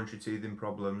 little commentary teething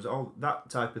problems, all that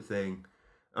type of thing.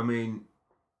 I mean,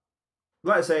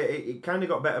 like I say, it kind of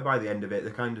got better by the end of it. They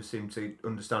kind of seemed to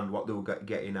understand what they were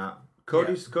getting at.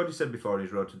 Cody said before in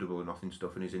his Road to Double or Nothing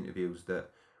stuff in his interviews that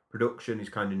production is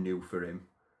kind of new for him.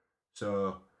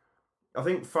 So, I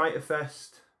think Fyter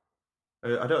Fest...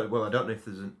 I don't know if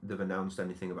they've announced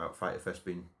anything about Fyter Fest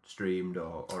being streamed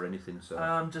or anything.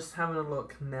 So just having a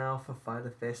look now for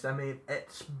Fyter Fest. I mean,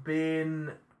 it's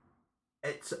being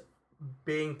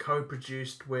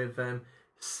co-produced with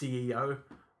CEO,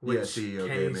 which CEO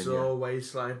Kenny's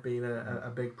always been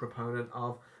a big proponent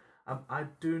of. I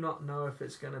do not know if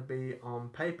it's going to be on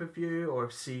pay-per-view or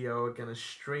if CEO are going to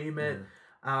stream it.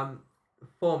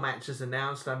 4 matches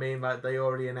announced. I mean, they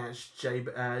already announced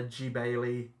G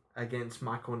Bailey against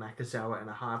Michael Nakazawa in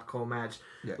a hardcore match.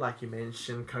 Like you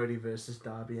mentioned, Cody versus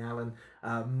Darby Allin,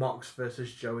 Mox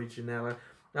versus Joey Janela.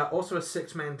 Also a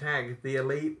 6-man tag, The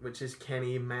Elite, which is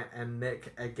Kenny, Matt and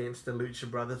Nick against the Lucha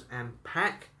Brothers and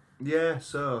Pac. Yeah,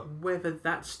 so... Whether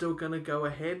that's still going to go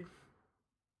ahead?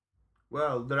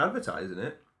 Well, they're advertising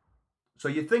it. So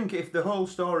you think if the whole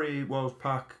story was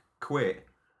Pac quit,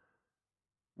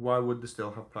 why would they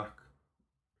still have Pac?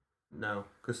 No,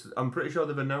 because I'm pretty sure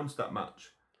they've announced that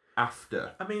match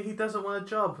after. I mean, he doesn't want a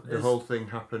job. The whole thing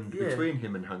happened between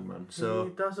him and Hangman. So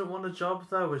he doesn't want a job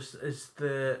though. Is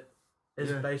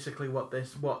basically what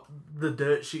the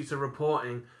dirt sheets are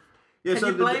reporting. Yeah, Can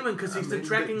you blame him because he's the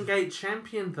Dragon Gate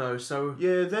champion though? So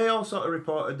yeah, they all sort of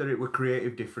reported that it were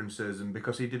creative differences and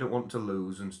because he didn't want to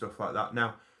lose and stuff like that.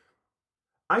 Now,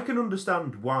 I can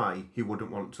understand why he wouldn't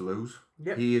want to lose.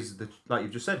 Yep. He is like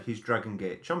you've just said, he's Dragon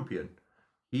Gate champion.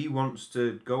 He wants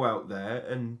to go out there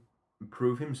and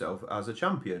prove himself as a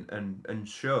champion and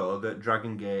show that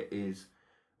Dragon Gate is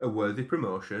a worthy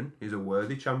promotion. He's a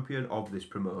worthy champion of this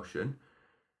promotion.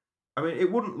 I mean,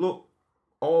 it wouldn't look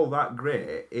all that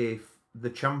great if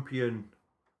the champion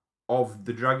of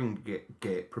the Dragon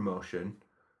Gate promotion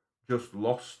just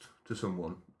lost to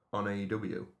someone on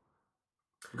AEW.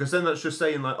 Because then that's just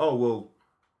saying oh, well,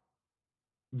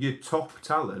 your top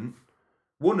talent,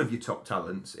 one of your top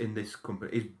talents in this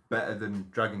company is better than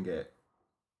Dragon Gate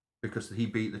because he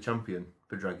beat the champion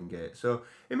for Dragon Gate. So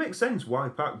it makes sense why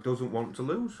Pac doesn't want to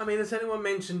lose. I mean, has anyone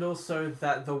mentioned also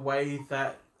that the way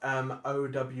that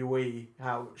OWE,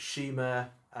 how Shima,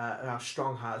 how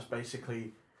Strong Hearts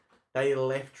basically, they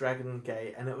left Dragon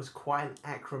Gate and it was quite an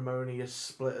acrimonious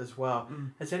split as well.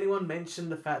 Has anyone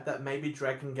mentioned the fact that maybe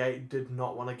Dragon Gate did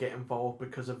not want to get involved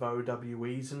because of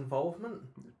OWE's involvement?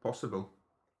 It's possible.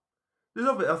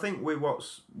 I think with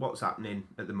what's happening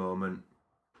at the moment,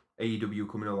 AEW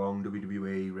coming along,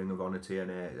 WWE, Ring of Honor,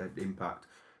 TNA, Impact.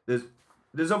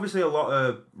 There's obviously a lot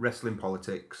of wrestling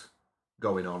politics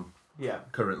going on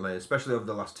currently, especially over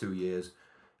the last 2 years,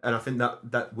 and I think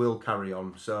that will carry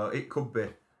on. So it could be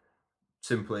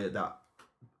simply that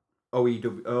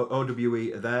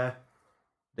OWE are there.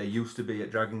 They used to be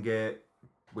at Dragon Gate.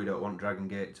 We don't want Dragon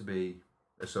Gate to be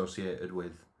associated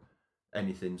with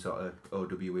anything sort of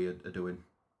OWE are doing.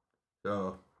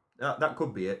 So that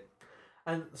could be it.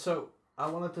 And so I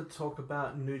wanted to talk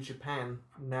about New Japan.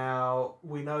 Now,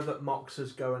 we know that Mox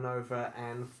is going over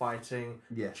and fighting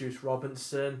Juice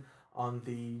Robinson on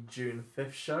the June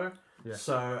 5th show. Yeah.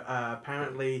 So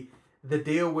apparently the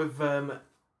deal with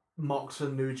Mox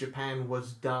and New Japan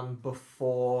was done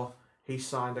before he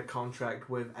signed a contract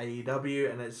with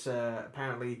AEW, and it's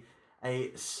apparently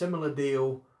a similar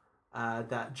deal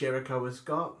that Jericho has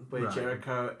got, where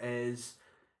Jericho is,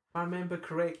 if I remember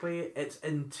correctly, it's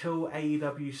until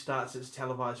AEW starts its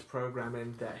televised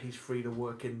programming that he's free to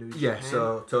work in New Japan. Yeah,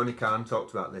 so Tony Khan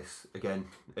talked about this again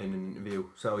in an interview.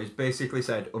 So he's basically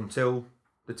said until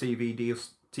the TV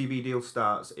deal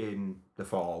starts in the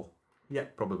fall,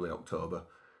 probably October,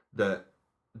 that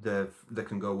they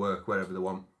can go work wherever they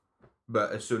want.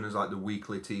 But as soon as like the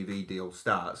weekly TV deal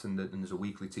starts and there's a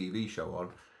weekly TV show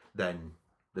on, then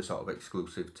they're sort of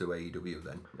exclusive to AEW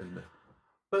then.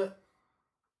 But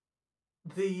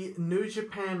the New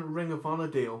Japan Ring of Honor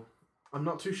deal, I'm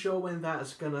not too sure when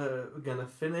that's gonna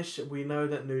finish. We know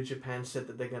that New Japan said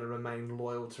that they're gonna remain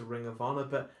loyal to Ring of Honor,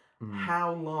 but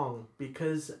how long?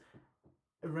 Because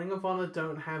Ring of Honor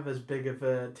don't have as big of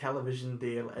a television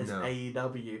deal as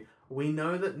AEW. We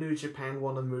know that New Japan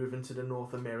want to move into the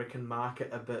North American market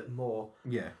a bit more.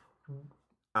 Yeah.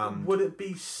 Would it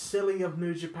be silly of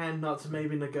New Japan not to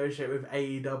maybe negotiate with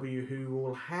AEW, who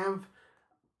will have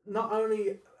not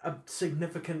only a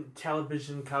significant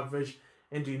television coverage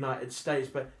in the United States,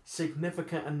 but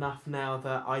significant enough now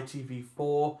that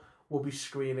ITV4 will be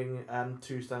screening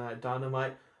Tuesday Night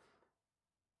Dynamite?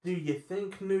 Do you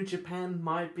think New Japan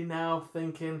might be now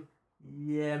thinking,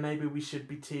 yeah, maybe we should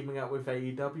be teaming up with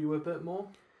AEW a bit more?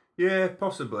 Yeah,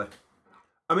 possibly.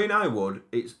 I mean, I would.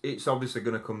 It's obviously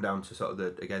going to come down to sort of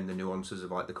the nuances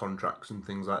of like the contracts and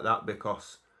things like that,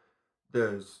 because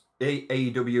there's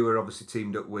AEW are obviously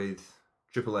teamed up with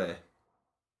AAA.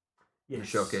 Yes.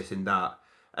 Showcasing that,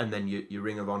 and then your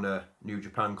Ring of Honor New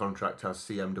Japan contract has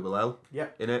CMLL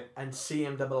in it, and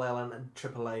CMLL and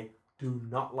AAA do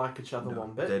not like each other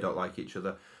one bit. They don't like each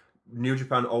other. New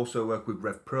Japan also work with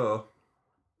Rev Pro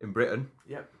in Britain.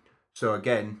 Yep. So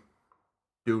again,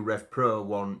 do Rev Pro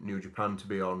want New Japan to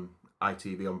be on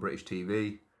ITV on British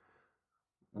TV,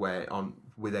 where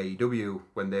with AEW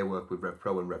when they work with Rev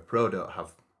Pro, and Rev Pro don't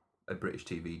have a British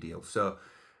TV deal. So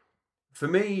for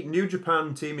me, New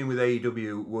Japan teaming with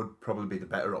AEW would probably be the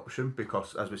better option,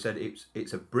 because as we said,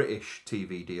 it's a British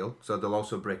TV deal, so they'll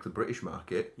also break the British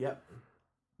market. Yep.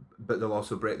 But they'll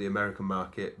also break the American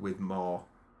market with more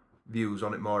views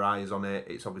on it, more eyes on it.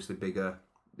 It's obviously bigger.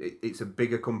 It's a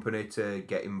bigger company to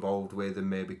get involved with and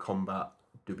maybe combat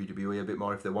WWE a bit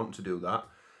more if they want to do that.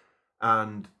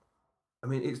 And I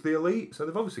mean, it's the Elite, so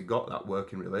they've obviously got that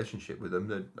working relationship with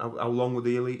them. How long were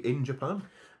the Elite in Japan?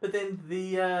 But then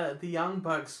the Young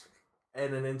Bucks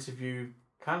in an interview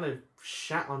kind of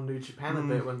shat on New Japan a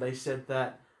bit when they said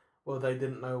that, well, they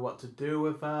didn't know what to do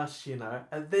with us, you know.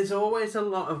 There's always a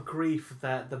lot of grief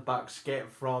that the Bucks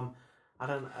get from,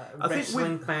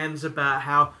 wrestling fans about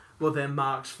how, well, they're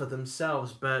marks for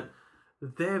themselves, but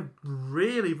they're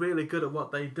really, really good at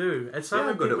what they do. It's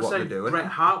like when people say Bret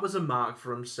Hart was a mark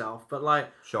for himself, but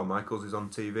like... Shawn Michaels is on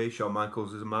TV, Shawn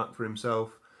Michaels is a mark for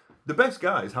himself. The best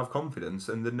guys have confidence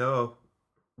and they know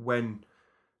when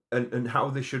and how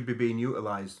they should be being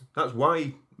utilised. That's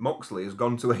why Moxley has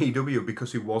gone to AEW,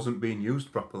 because he wasn't being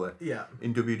used properly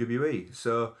in WWE.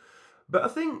 So, but I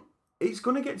think it's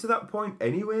going to get to that point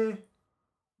anyway.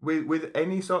 With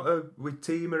any sort of with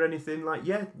team or anything, like,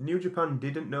 New Japan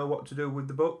didn't know what to do with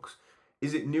the Bucks.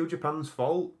 Is it New Japan's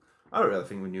fault? I don't really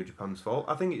think it was New Japan's fault.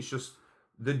 I think it's just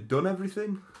they've done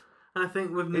everything. And I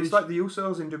think with it's like the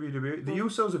Usos in WWE. The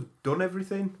Usos have done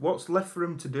everything. What's left for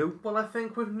them to do? Well, I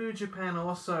think with New Japan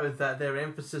also that their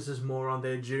emphasis is more on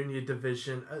their junior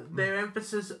division. Their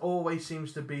emphasis always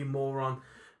seems to be more on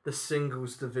the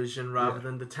singles division rather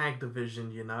than the tag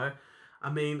division, you know? I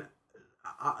mean,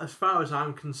 as far as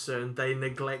I'm concerned, they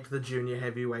neglect the junior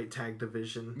heavyweight tag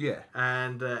division. Yeah.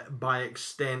 And by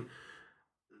extent,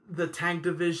 the tag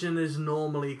division is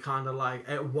normally kind of like,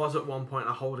 it was at one point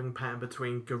a holding pattern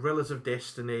between Guerrillas of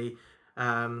Destiny,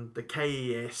 the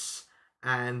KES,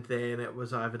 and then it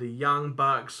was either the Young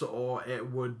Bucks or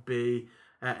it would be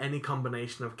any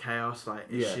combination of chaos like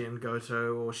Ishii and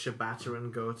Goto or Shibata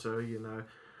and Goto, you know.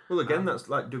 Well, again, that's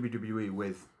like WWE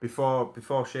with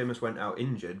before Sheamus went out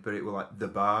injured, but it were like the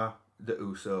Bar, the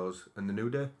Usos, and the New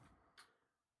Day.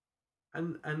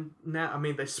 And now, I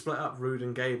mean, they split up Rude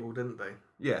and Gable, didn't they?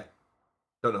 Yeah.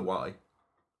 Don't know why.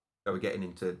 They were getting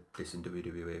into this in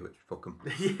WWE, which fuck them.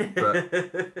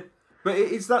 Yeah. But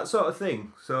it's that sort of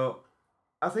thing. So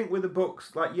I think with the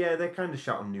Bucks, like, yeah, they kind of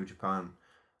shot on New Japan.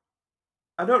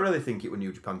 I don't really think it was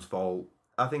New Japan's fault.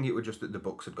 I think it was just that the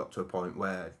Bucks had got to a point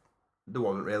where there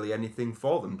wasn't really anything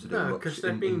for them to do much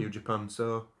in New Japan.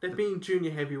 So they've been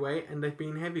junior heavyweight, and they've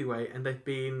been heavyweight, and they've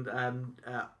been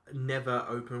never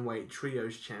open weight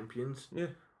trios champions. Yeah.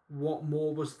 What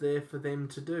more was there for them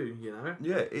to do? You know.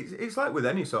 Yeah, it's like with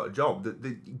any sort of job that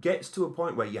it gets to a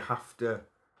point where you have to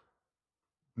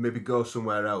maybe go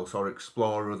somewhere else or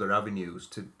explore other avenues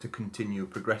to continue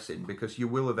progressing, because you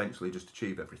will eventually just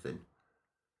achieve everything.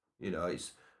 You know,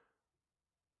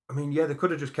 I mean, yeah, they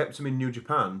could have just kept him in New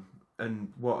Japan,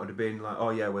 and what would have been like,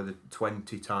 oh yeah, we're the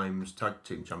 20 times tag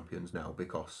team champions now,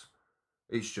 because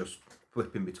it's just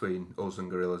flipping between us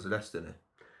and Gorillas of Destiny.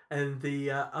 And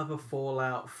the other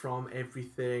fallout from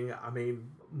everything, I mean,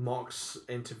 Mox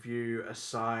interview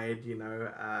aside, you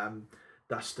know,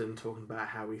 Dustin talking about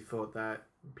how he thought that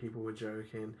people were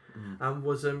joking.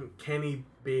 Was Kenny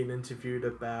being interviewed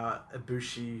about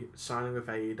Ibushi signing with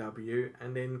AEW,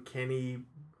 and then Kenny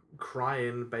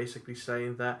crying, basically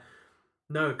saying that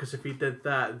no, because if he did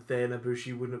that, then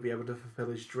Ibushi wouldn't be able to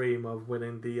fulfill his dream of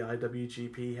winning the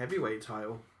IWGP Heavyweight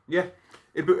title. Yeah,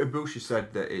 Ibushi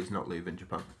said that he's not leaving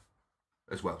Japan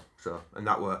as well. So, and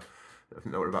I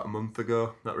think that were about a month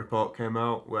ago. That report came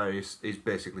out where he's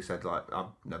basically said, like, I'm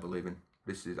never leaving.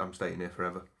 I'm staying here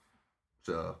forever.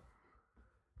 So,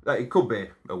 like, it could be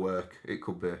a work. It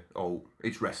could be,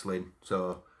 it's wrestling.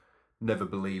 So, never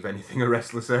believe anything a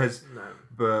wrestler says. No.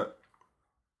 But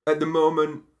at the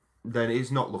moment, then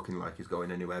it's not looking like he's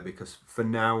going anywhere, because for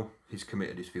now he's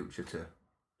committed his future to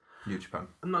New Japan.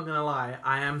 I'm not gonna lie,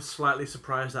 I am slightly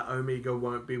surprised that Omega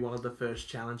won't be one of the first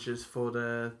challengers for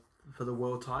the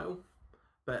world title.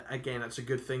 But again, it's a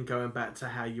good thing, going back to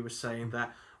how you were saying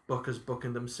that Booker's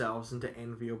booking themselves into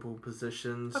enviable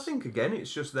positions. I think again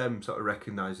it's just them sort of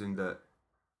recognising that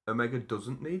Omega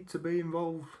doesn't need to be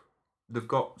involved. They've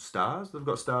got stars. They've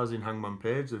got stars in Hangman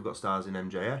Page. They've got stars in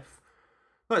MJF.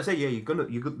 Like I say, yeah,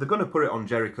 they're gonna put it on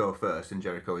Jericho first, and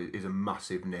Jericho is a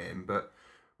massive name. But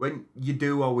when you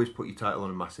do always put your title on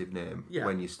a massive name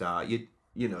when you start,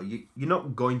 you're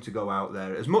not going to go out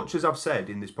there, as much as I've said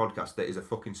in this podcast that he's a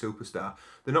fucking superstar.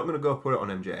 They're not going to go put it on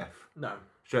MJF. No.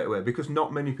 Straight away, because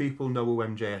not many people know who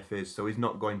MJF is, so he's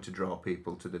not going to draw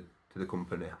people to the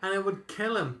company. And it would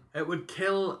kill him. It would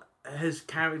kill his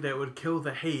character. It would kill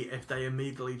the heat if they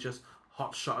immediately just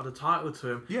hot shot the title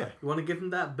to him. Yeah. You want to give him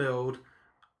that build.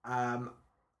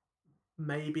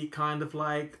 Maybe kind of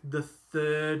like the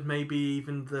third, maybe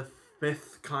even the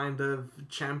fifth kind of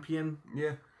champion.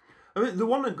 Yeah. I mean, they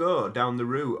want to go down the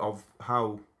route of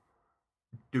how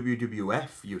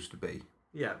WWF used to be.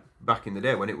 Yeah. Back in the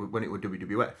day when it was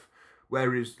WWF,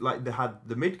 whereas like they had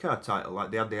the mid-card title,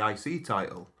 like they had the IC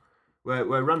title, where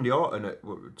Randy Orton at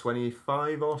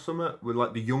 25 or something were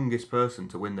like the youngest person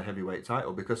to win the heavyweight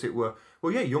title, because it were,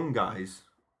 well, yeah, young guys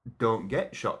don't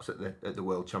get shots at the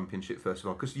World Championship first of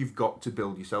all, because you've got to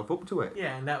build yourself up to it.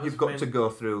 Yeah, and that was you've got to go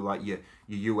through like your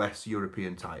US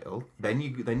European title, then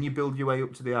you build your way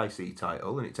up to the IC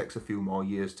title, and it takes a few more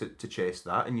years to chase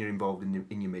that, and you're involved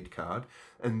in your mid card,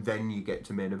 and then you get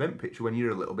to main event picture when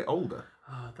you're a little bit older.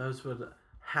 Oh, those were the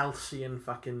halcyon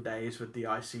fucking days with the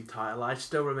IC title. I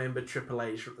still remember Triple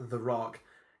H, The Rock,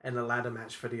 in a ladder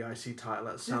match for the IC title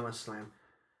at SummerSlam.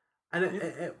 And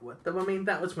I mean,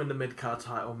 that was when the mid-card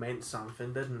title meant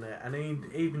something, didn't it? And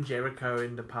even Jericho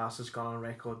in the past has gone on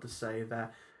record to say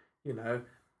that, you know,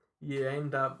 you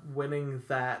end up winning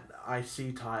that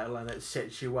IC title and it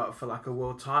sets you up for like a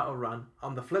world title run.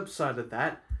 On the flip side of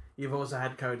that, you've also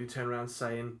had Cody turn around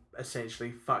saying,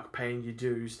 essentially, fuck paying your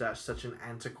dues. That's such an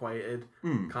antiquated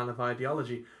kind of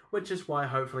ideology. Which is why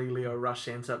hopefully Leo Rush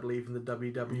ends up leaving the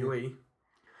WWE. Yeah.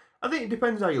 I think it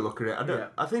depends how you look at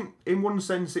it. I think in one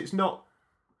sense it's not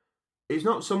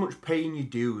so much paying your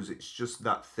dues. It's just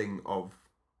that thing of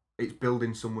it's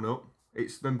building someone up.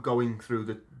 It's them going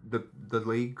through the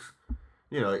leagues.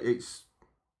 You know, it's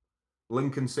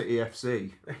Lincoln City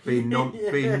FC being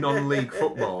non-league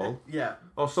football. Yeah.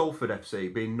 Or Salford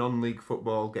FC being non-league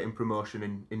football, getting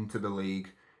promotion into the league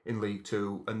in League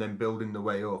 2, and then building the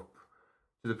way up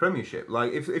to the Premiership.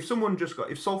 Like if Salford just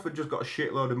got a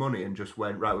shitload of money and just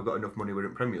went, right, we've got enough money, we're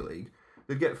in Premier League,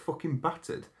 they'd get fucking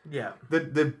battered. Yeah.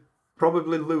 They'd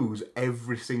probably lose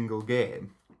every single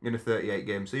game in a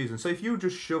 38-game season. So if you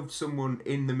just shoved someone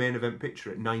in the main event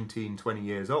picture at 19, 20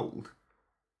 years old,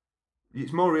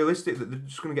 it's more realistic that they're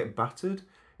just going to get battered.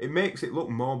 It makes it look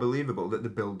more believable that they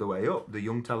build the way up. The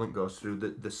young talent goes through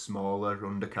the smaller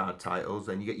undercard titles,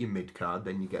 then you get your mid-card,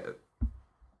 then you get a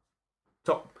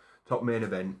top main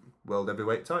event world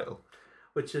heavyweight title.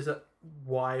 Which is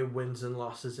why wins and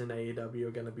losses in AEW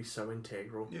are going to be so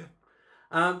integral. Yeah.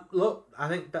 Look, I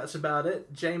think that's about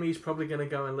it. Jamie's probably going to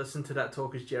go and listen to that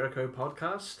Talk is Jericho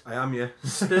podcast. I am, yeah.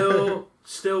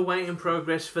 Still waiting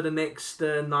progress for the next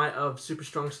night of Super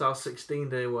Strong Style 16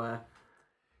 to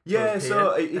yeah,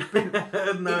 so it's been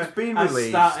no, it's been I've released.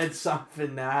 started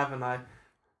something now, haven't I?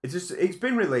 It's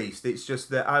been released. It's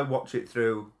just that I watch it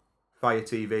through Fire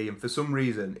TV, and for some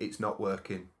reason it's not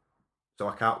working, so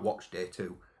I can't watch day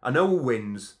 2. I know who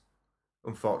wins,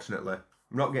 unfortunately.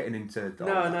 I'm not getting into No.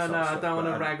 I don't want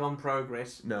to rag on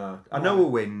progress. No, I know who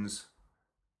wins.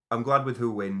 I'm glad with who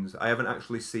wins. I haven't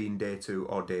actually seen day 2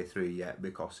 or day 3 yet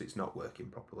because it's not working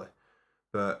properly,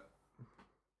 but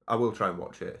I will try and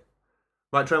watch it.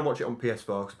 Might try and watch it on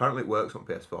PS4 because apparently it works on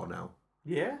PS4 now.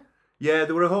 Yeah? Yeah,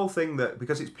 there were a whole thing that,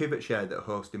 because it's PivotShare that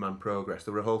hosts Demand Progress,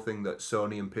 there were a whole thing that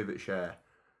Sony and PivotShare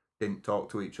didn't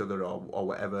talk to each other or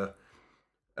whatever.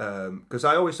 Because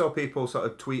I always saw people sort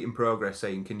of tweeting Progress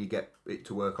saying, can you get it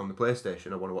to work on the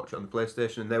PlayStation? I want to watch it on the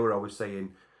PlayStation. And they were always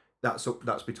saying, that's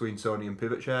between Sony and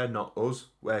PivotShare, not us.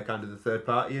 We're kind of the third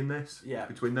party in this,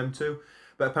 between them two.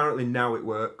 But apparently now it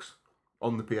works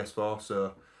on the PS4,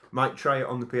 so might try it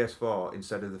on the PS4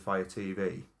 instead of the Fire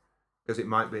TV, because it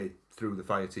might be through the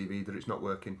Fire TV that it's not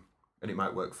working, and it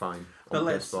might work fine on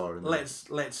PS4.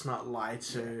 Let's not lie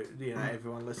to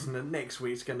everyone listening. Next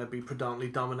week's going to be predominantly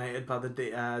dominated by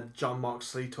the John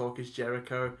Moxley Talk is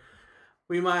Jericho.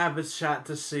 We might have a chat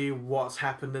to see what's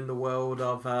happened in the world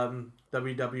of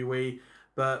WWE,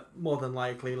 but more than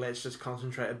likely, let's just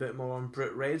concentrate a bit more on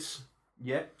Britt Reds.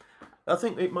 Yeah, I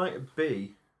think it might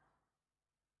be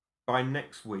by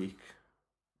next week.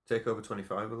 TakeOver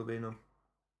 25 will have been on.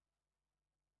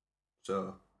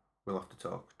 So we'll have to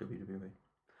talk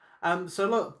WWE. So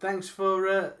look, thanks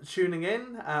for tuning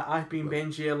in. I've been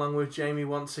Benji along with Jamie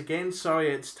once again.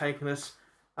 Sorry it's taken us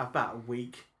about a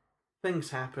week. Things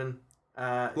happen.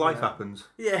 Life happens.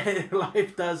 Yeah,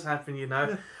 life does happen,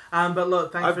 But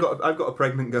look, I've got a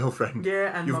pregnant girlfriend.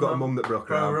 Yeah, and you've got a mum that broke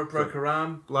her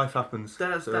arm. Life happens.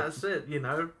 That's it.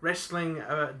 Wrestling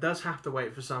does have to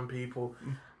wait for some people.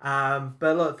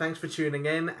 But look, thanks for tuning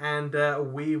in,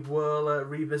 and we will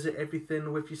revisit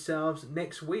everything with yourselves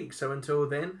next week. So until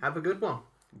then, have a good one.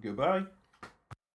 Goodbye.